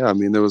yeah, I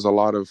mean, there was a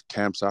lot of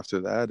camps after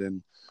that,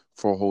 and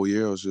for a whole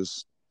year, I was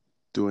just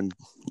doing,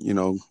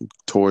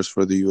 tours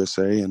for the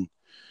USA, and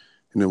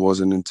it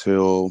wasn't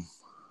until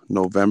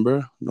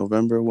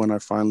November when I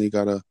finally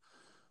got a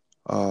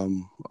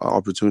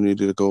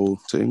opportunity to go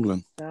to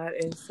England. That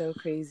is so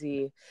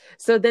crazy.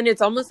 So then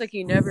it's almost like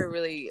you never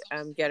really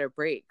get a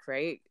break,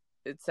 right?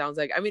 It sounds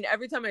like. I mean,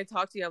 every time I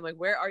talk to you, I'm like,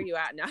 where are you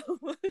at now?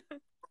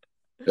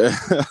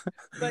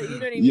 But you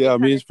know what I mean? Yeah, It I mean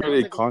kind of it's sounds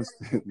pretty like,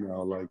 constant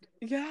now. Like,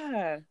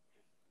 yeah,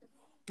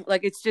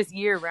 like it's just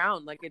year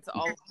round. Like it's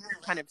all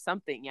kind of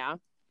something, yeah.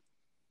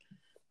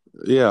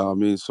 yeah, I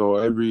mean, so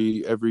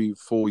every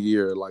full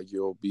year, like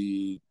you'll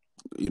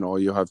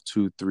have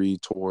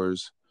 2-3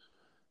 tours,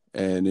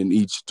 and in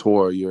each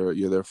tour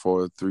you're there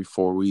for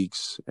 3-4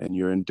 weeks, and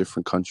you're in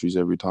different countries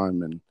every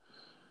time,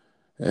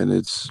 and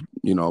it's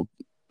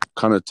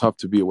kind of tough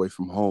to be away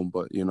from home,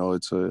 but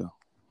it's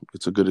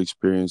a good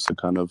experience to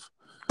kind of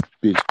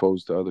be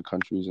exposed to other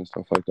countries and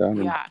stuff like that.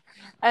 And Yeah.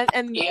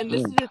 And yeah,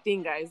 this is the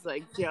thing, guys.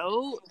 Like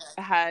Joe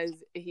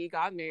he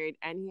got married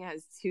and he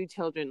has 2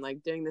 children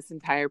like during this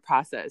entire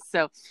process.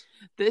 So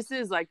this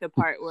is like the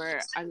part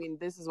where I mean,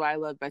 this is why I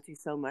love Betsy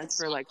so much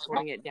for like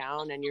holding it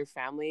down and your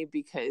family,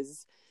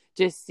 because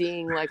just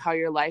seeing like how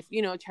your life,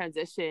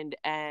 transitioned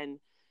and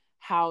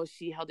how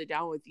she held it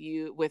down with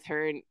you, with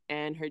her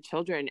and her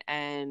children,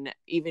 and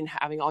even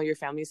having all your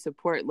family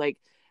support. Like,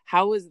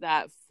 how was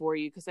that for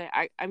you? Because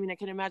I mean, I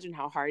can imagine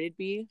how hard it'd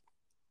be.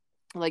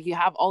 Like you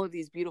have all of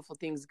these beautiful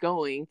things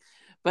going,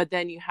 but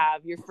then you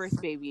have your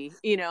first baby,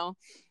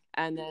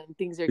 and then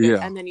things are good,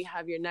 yeah, and then you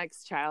have your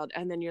next child,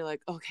 and then you're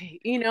like,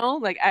 okay,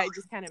 like I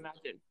just can't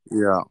imagine.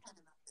 yeah.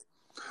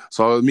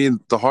 So I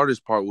mean, the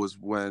hardest part was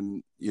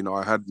when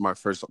I had my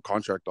first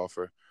contract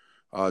offer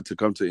to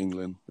come to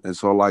England, and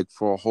so like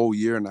for a whole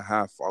year and a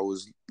half, I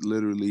was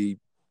literally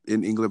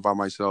in England by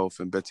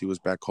myself, and Betsy was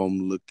back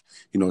home. Look,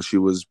 she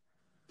was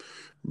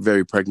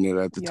very pregnant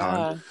at the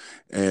time,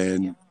 Yeah.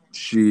 and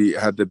she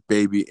had the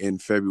baby in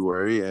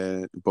February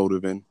and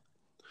Bodovin,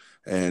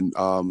 and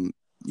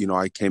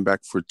I came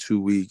back for 2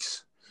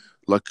 weeks.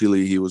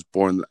 Luckily, he was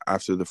born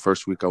after the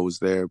first week I was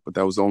there, but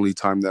that was the only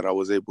time that I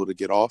was able to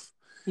get off.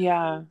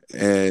 Yeah.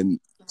 And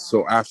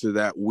so after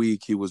that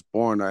week he was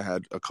born, I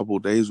had a couple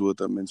of days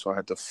with him, and so I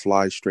had to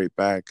fly straight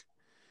back.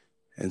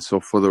 And so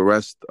for the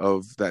rest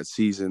of that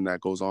season that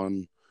goes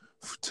on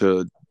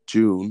to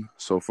June,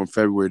 so from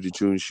February to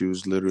June, she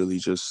was literally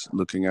just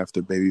looking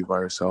after baby by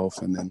herself.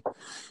 And then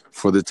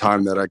for the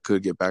time that I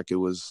could get back, it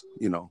was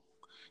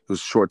a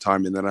short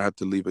time, and then I had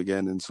to leave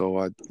again. And so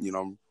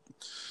I'm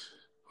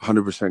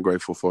 100%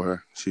 grateful for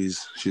her.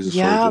 She's a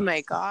Yeah, soldier.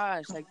 my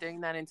gosh, like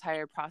during that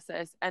entire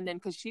process. And then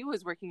because she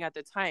was working at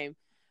the time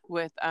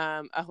with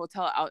a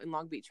hotel out in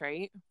Long Beach,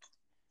 right?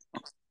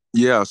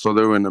 Yeah, so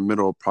they were in the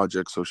middle of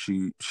project, so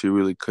she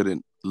really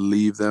couldn't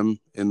leave them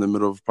in the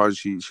middle of a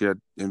project. She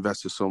had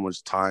invested so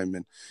much time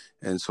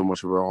and so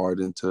much of her heart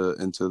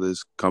into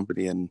this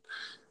company, and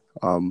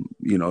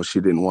she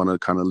didn't want to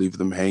kind of leave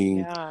them hanging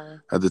Yeah.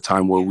 at the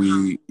time where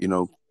we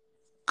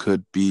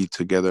could be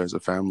together as a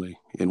family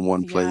in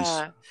one place.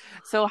 Yeah.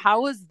 So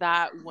how was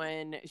that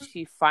when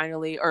she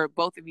finally, or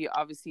both of you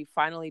obviously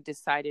finally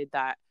decided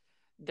that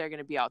they're going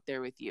to be out there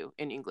with you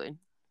in England?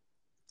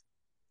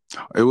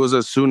 It was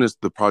as soon as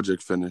the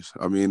project finished.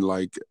 I mean,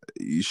 like,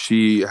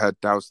 she had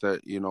doubts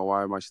that,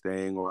 why am I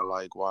staying, or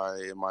like, why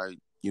am I,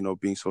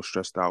 being so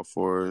stressed out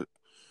for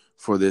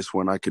this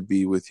when I could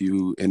be with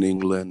you in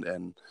England.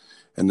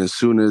 And as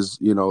soon as,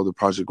 the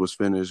project was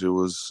finished, it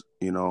was,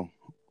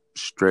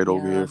 straight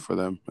over Yeah. here for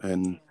them.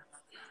 And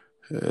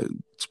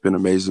it's been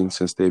amazing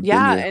since they've been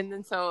Yeah. here. And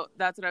then, so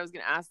that's what I was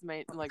going to ask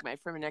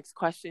for my next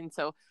question.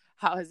 So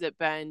how has it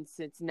been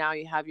since now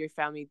you have your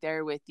family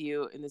there with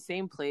you in the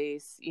same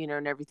place,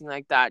 and everything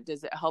like that?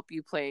 Does it help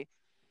you play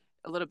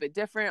a little bit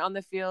different on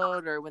the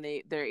field, or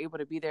when they're able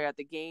to be there at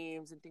the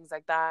games and things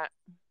like that?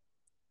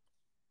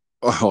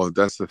 Oh,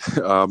 that's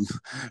the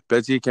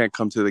Betsy can't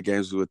come to the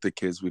games with the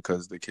kids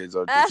because the kids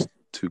are just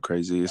too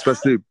crazy,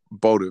 especially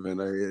Bodov.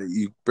 And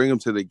you bring them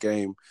to the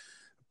game,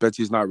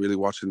 Betsy's not really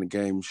watching the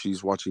game.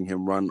 She's watching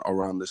him run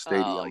around the Oh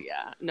stadium.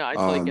 yeah. No, I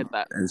totally get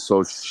that. And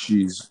so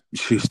she's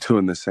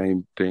doing the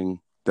same thing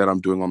that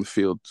I'm doing on the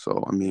field.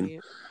 So, I mean,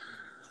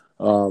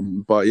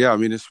 Right. but yeah, I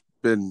mean, it's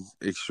been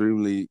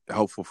extremely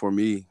helpful for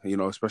me,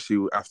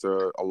 especially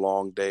after a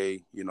long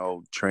day,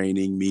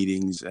 training,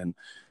 meetings, and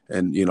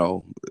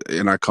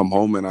I come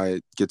home and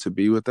I get to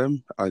be with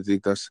them. I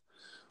think that's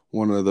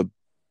one of the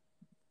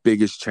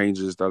biggest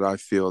changes that I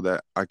feel,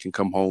 that I can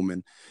come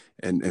home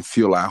and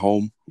feel at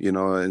home,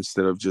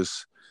 instead of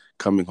just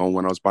coming home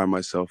when I was by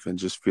myself and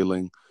just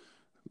feeling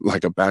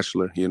like a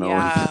bachelor,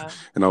 Yeah.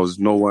 and I was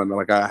no one,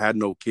 like I had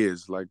no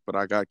kids, like, but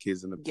I got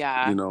kids in the,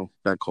 Yeah.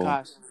 back home.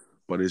 Gosh.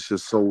 But it's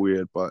just so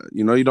weird. But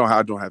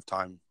I don't have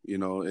time,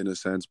 in a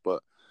sense.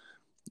 But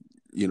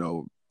you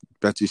know,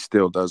 Betsy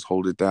still does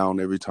hold it down.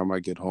 Every time I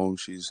get home,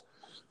 she's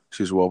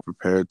well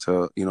prepared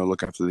to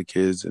look after the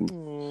kids,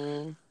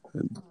 Mm.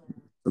 and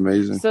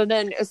amazing.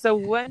 So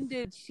when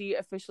did she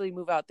officially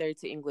move out there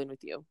to England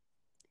with you,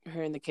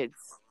 her and the kids?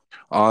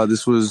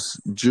 This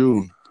was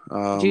June.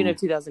 June of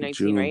 2019,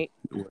 June. right?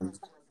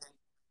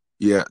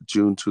 Yeah,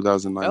 June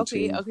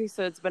 2019. Okay,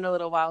 so it's been a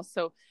little while.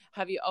 So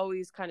have you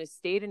always kind of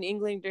stayed in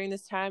England during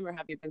this time, or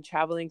have you been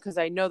traveling? Because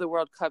I know the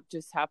World Cup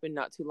just happened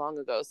not too long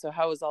ago. So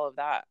how was all of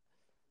that?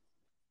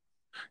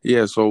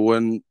 Yeah, so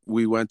when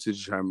we went to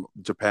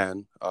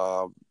Japan,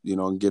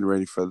 and getting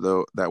ready for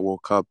that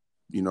World Cup,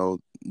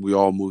 we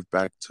all moved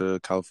back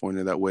to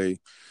California. That way,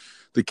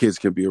 the kids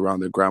can be around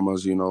their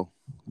grandmas.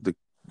 The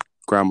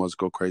grandmas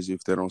go crazy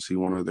if they don't see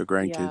one of their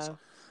grandkids.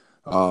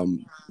 Yeah.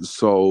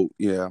 So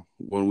yeah,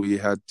 when we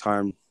had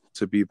time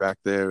to be back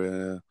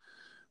there,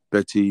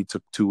 Betty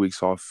took 2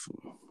 weeks off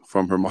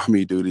from her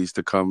mommy duties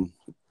to come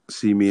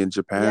see me in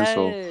Japan.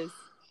 So Yes.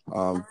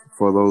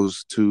 for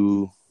those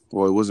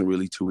well, it wasn't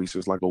really 2 weeks. It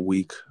was like a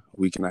week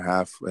and a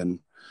half, and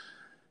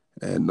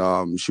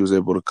she was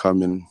able to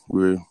come, and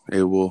we were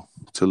able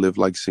to live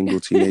like single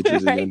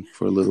teenagers Right. again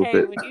for a little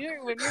Hey, bit. when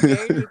you're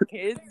married with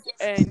kids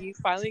and you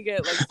finally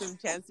get like some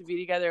chance to be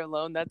together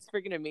alone, that's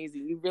freaking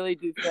amazing. You really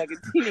do feel like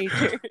a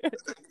teenager.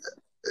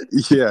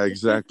 Yeah,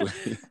 exactly.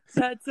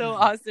 That's so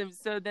awesome.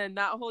 So then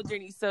that whole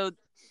journey, so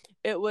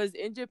it was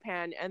in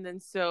Japan, and then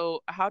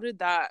so how did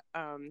that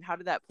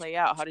play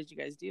out? How did you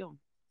guys deal?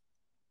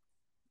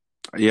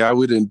 Yeah,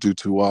 we didn't do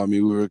too well. I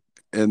mean, we were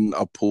in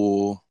a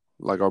pool,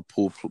 like our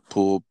pool,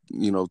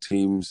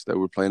 teams that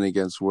we're playing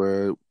against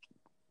were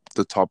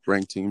the top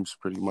ranked teams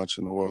pretty much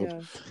in the world,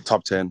 Yeah.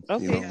 top 10.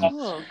 Okay,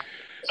 cool.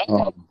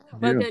 But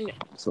Yeah, then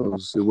so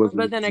it wasn't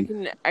but then I easy.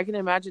 can I can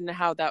imagine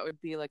how that would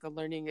be like a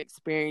learning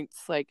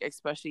experience, like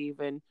especially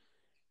even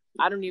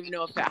I don't even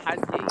know if it has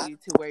hit you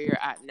to where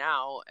you're at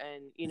now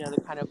and the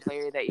kind of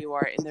player that you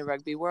are in the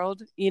rugby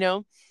world.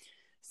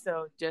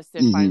 So just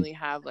to Hmm. finally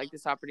have like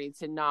this opportunity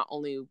to not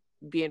only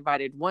be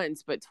invited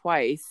once but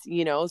twice.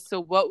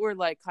 So what were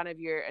like kind of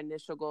your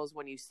initial goals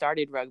when you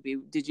started rugby?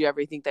 Did you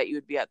ever think that you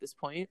would be at this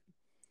point?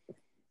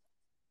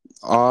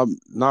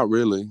 Not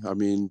really. I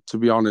mean, to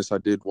be honest, I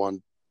did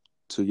want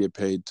to get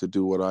paid to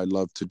do what I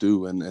love to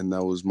do, and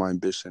that was my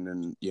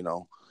ambition.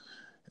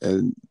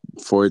 And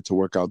for it to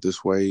work out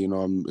this way,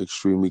 I'm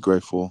extremely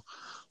grateful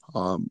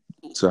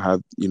to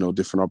have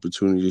different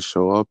opportunities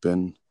show up.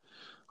 And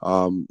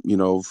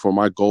for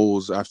my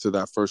goals after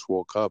that first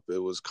World Cup, it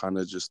was kind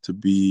of just to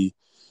be,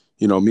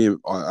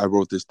 I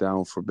wrote this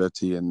down for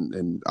Betty,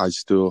 and I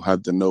still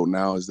have the note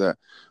now, is that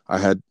I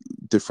had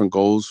different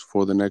goals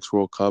for the next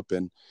World Cup,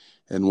 and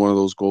one of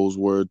those goals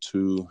were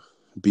to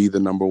be the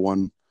number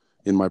one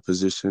in my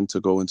position to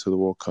go into the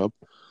World Cup.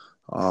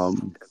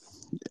 Um,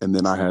 and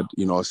then I had,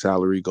 a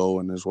salary goal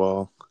and as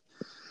well.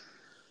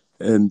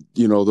 And,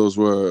 those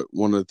were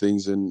one of the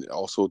things, and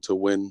also to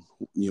win,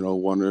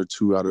 one or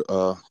two out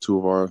of two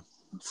of our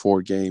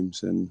four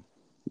games. And,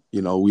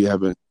 we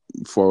haven't,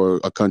 for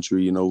a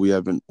country, we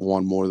haven't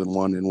won more than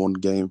one in one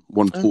game,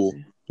 one pool,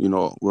 Okay.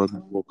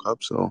 World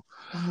Cup. So,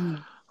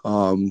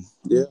 Oh.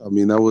 yeah, I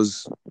mean, that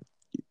was,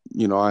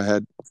 I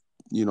had,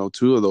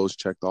 two of those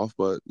checked off,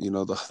 but,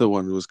 the other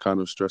one was kind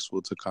of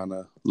stressful to kind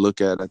of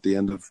look at the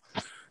end of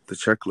the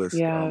checklist,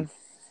 Yeah.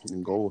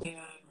 in goal.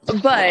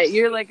 But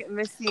you're like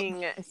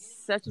missing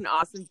such an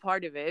awesome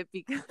part of it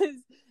because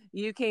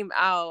you came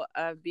out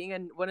of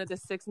being one of the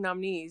six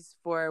nominees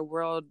for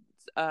World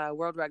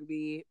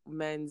Rugby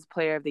Men's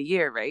Player of the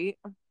Year, right?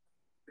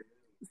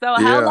 So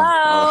Yeah,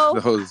 hello,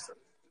 that was.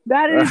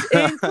 that is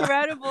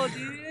incredible,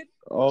 dude.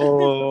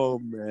 Oh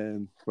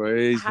man,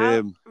 praise How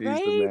him. He's the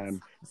right?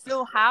 man.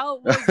 So how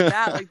was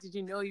that? Like, did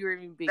you know you were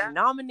even being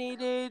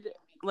nominated?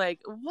 Like,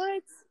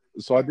 what?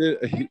 So I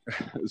did.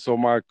 So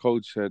my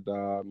coach had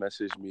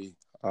messaged me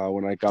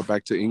when I got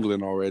back to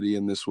England already,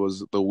 and this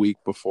was the week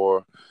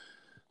before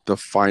the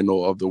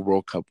final of the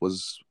World Cup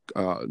was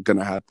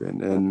gonna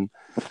happen,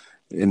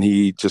 and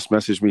he just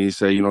messaged me. He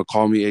said,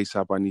 call me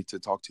ASAP. I need to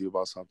talk to you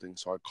about something.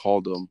 So I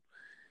called him,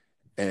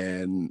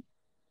 and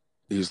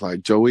he's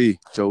like, Joey,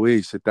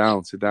 sit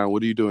down.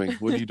 What are you doing?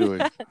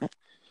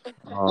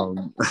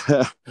 Um,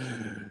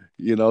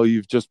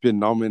 you've just been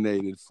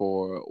nominated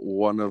for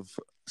one of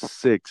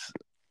six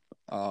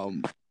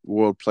um,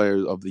 World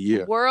Players of the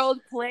Year. World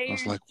I was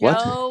players, like, what?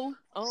 Joe.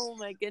 Oh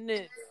my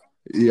goodness.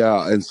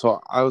 Yeah, and so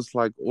I was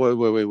like, wait,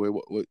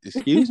 what,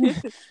 excuse me?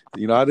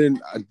 I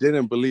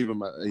didn't believe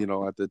him,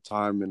 at the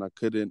time, and I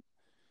couldn't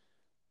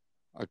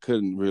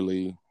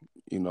really,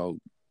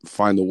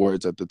 find the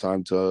words at the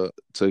time to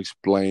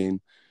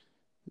explain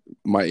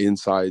my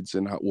insides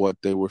and what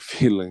they were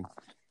feeling,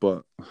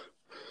 but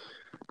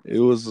it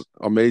was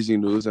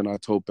amazing news. And I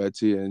told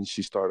Betsy, and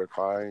she started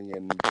crying,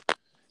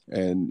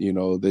 and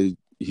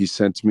he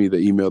sent me the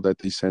email that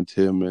they sent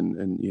him,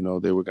 and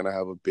they were gonna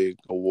have a big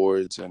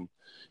awards and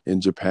in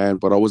Japan,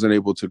 but I wasn't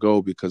able to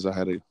go because I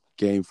had a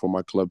game for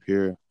my club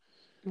here,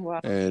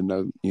 Wow. and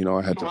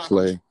I had to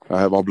play. I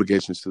have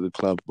obligations to the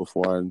club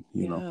before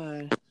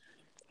Yeah.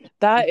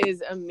 That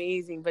is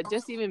amazing. But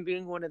just even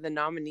being one of the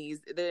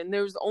nominees, then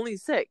there was only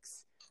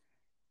six.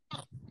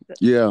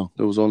 Yeah,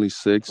 there was only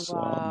six.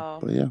 Wow.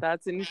 But yeah,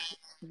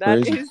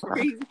 That crazy. is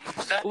crazy.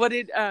 What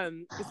did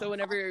so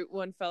whenever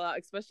one fell out,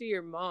 especially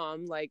your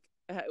mom, like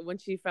when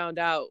she found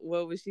out,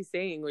 what was she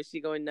saying? Was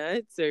she going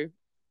nuts or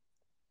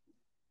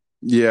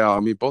Yeah, I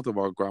mean, both of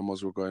our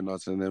grandmas were going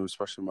nuts, and then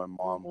especially my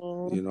mom,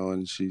 Oh. you know,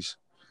 and she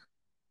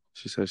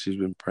said she's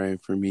been praying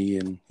for me,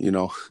 and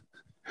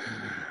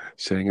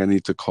saying I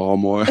need to call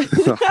more.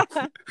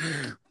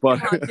 But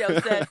Come on,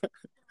 Joseph.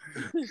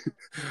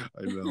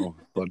 I know,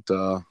 but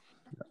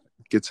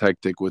it gets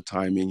hectic with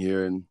timing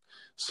here, and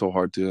so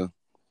hard to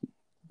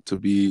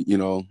be,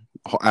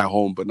 at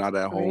home but not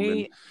at home, and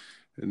Right?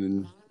 and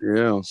then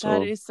yeah, That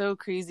so is so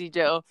crazy,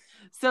 Joe.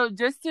 So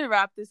just to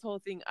wrap this whole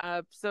thing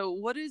up, so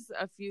what is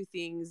a few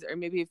things or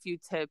maybe a few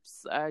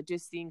tips,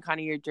 just seeing kind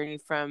of your journey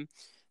from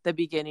the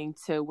beginning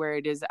to where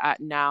it is at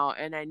now?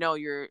 And I know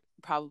you're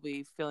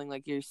probably feeling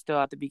like you're still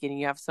at the beginning.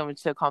 You have so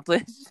much to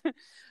accomplish.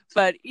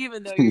 But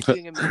even though you're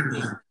doing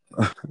amazing.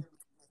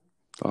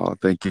 oh,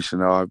 thank you,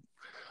 Chanel.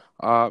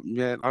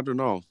 Man, I don't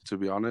know. To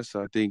be honest,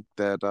 I think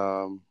that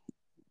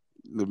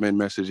the main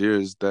message here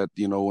is that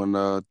when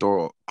a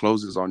door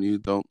closes on you,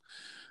 don't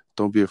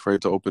be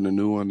afraid to open a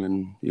new one,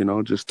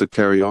 and just to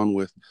carry on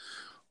with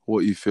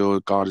what you feel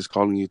God is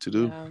calling you to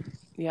do. Yeah.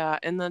 Yeah.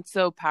 And that's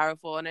so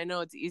powerful. And I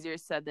know it's easier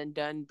said than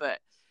done, but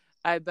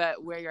I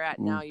bet where you're at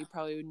now, Mm, you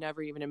probably would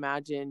never even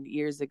imagine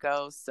years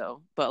ago.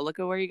 So, but look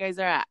at where you guys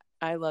are at.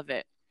 I love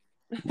it.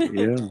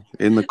 yeah,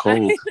 in the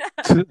cold.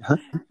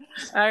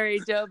 All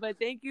right, Joe. But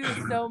thank you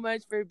so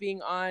much for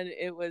being on.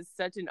 It was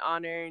such an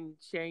honor and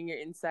sharing your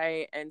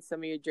insight and some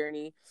of your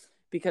journey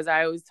because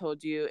I always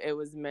told you it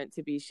was meant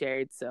to be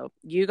shared. So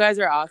you guys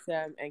are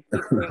awesome and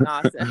keep staying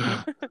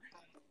awesome.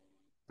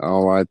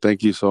 All right,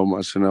 thank you so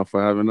much, Chanel,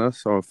 for having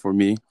us, or for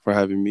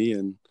having me,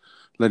 and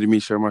letting me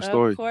share my Of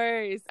story.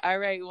 course. All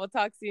right. We'll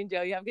talk soon,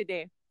 Joe. You have a good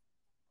day.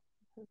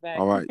 Bye.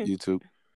 All right, you too.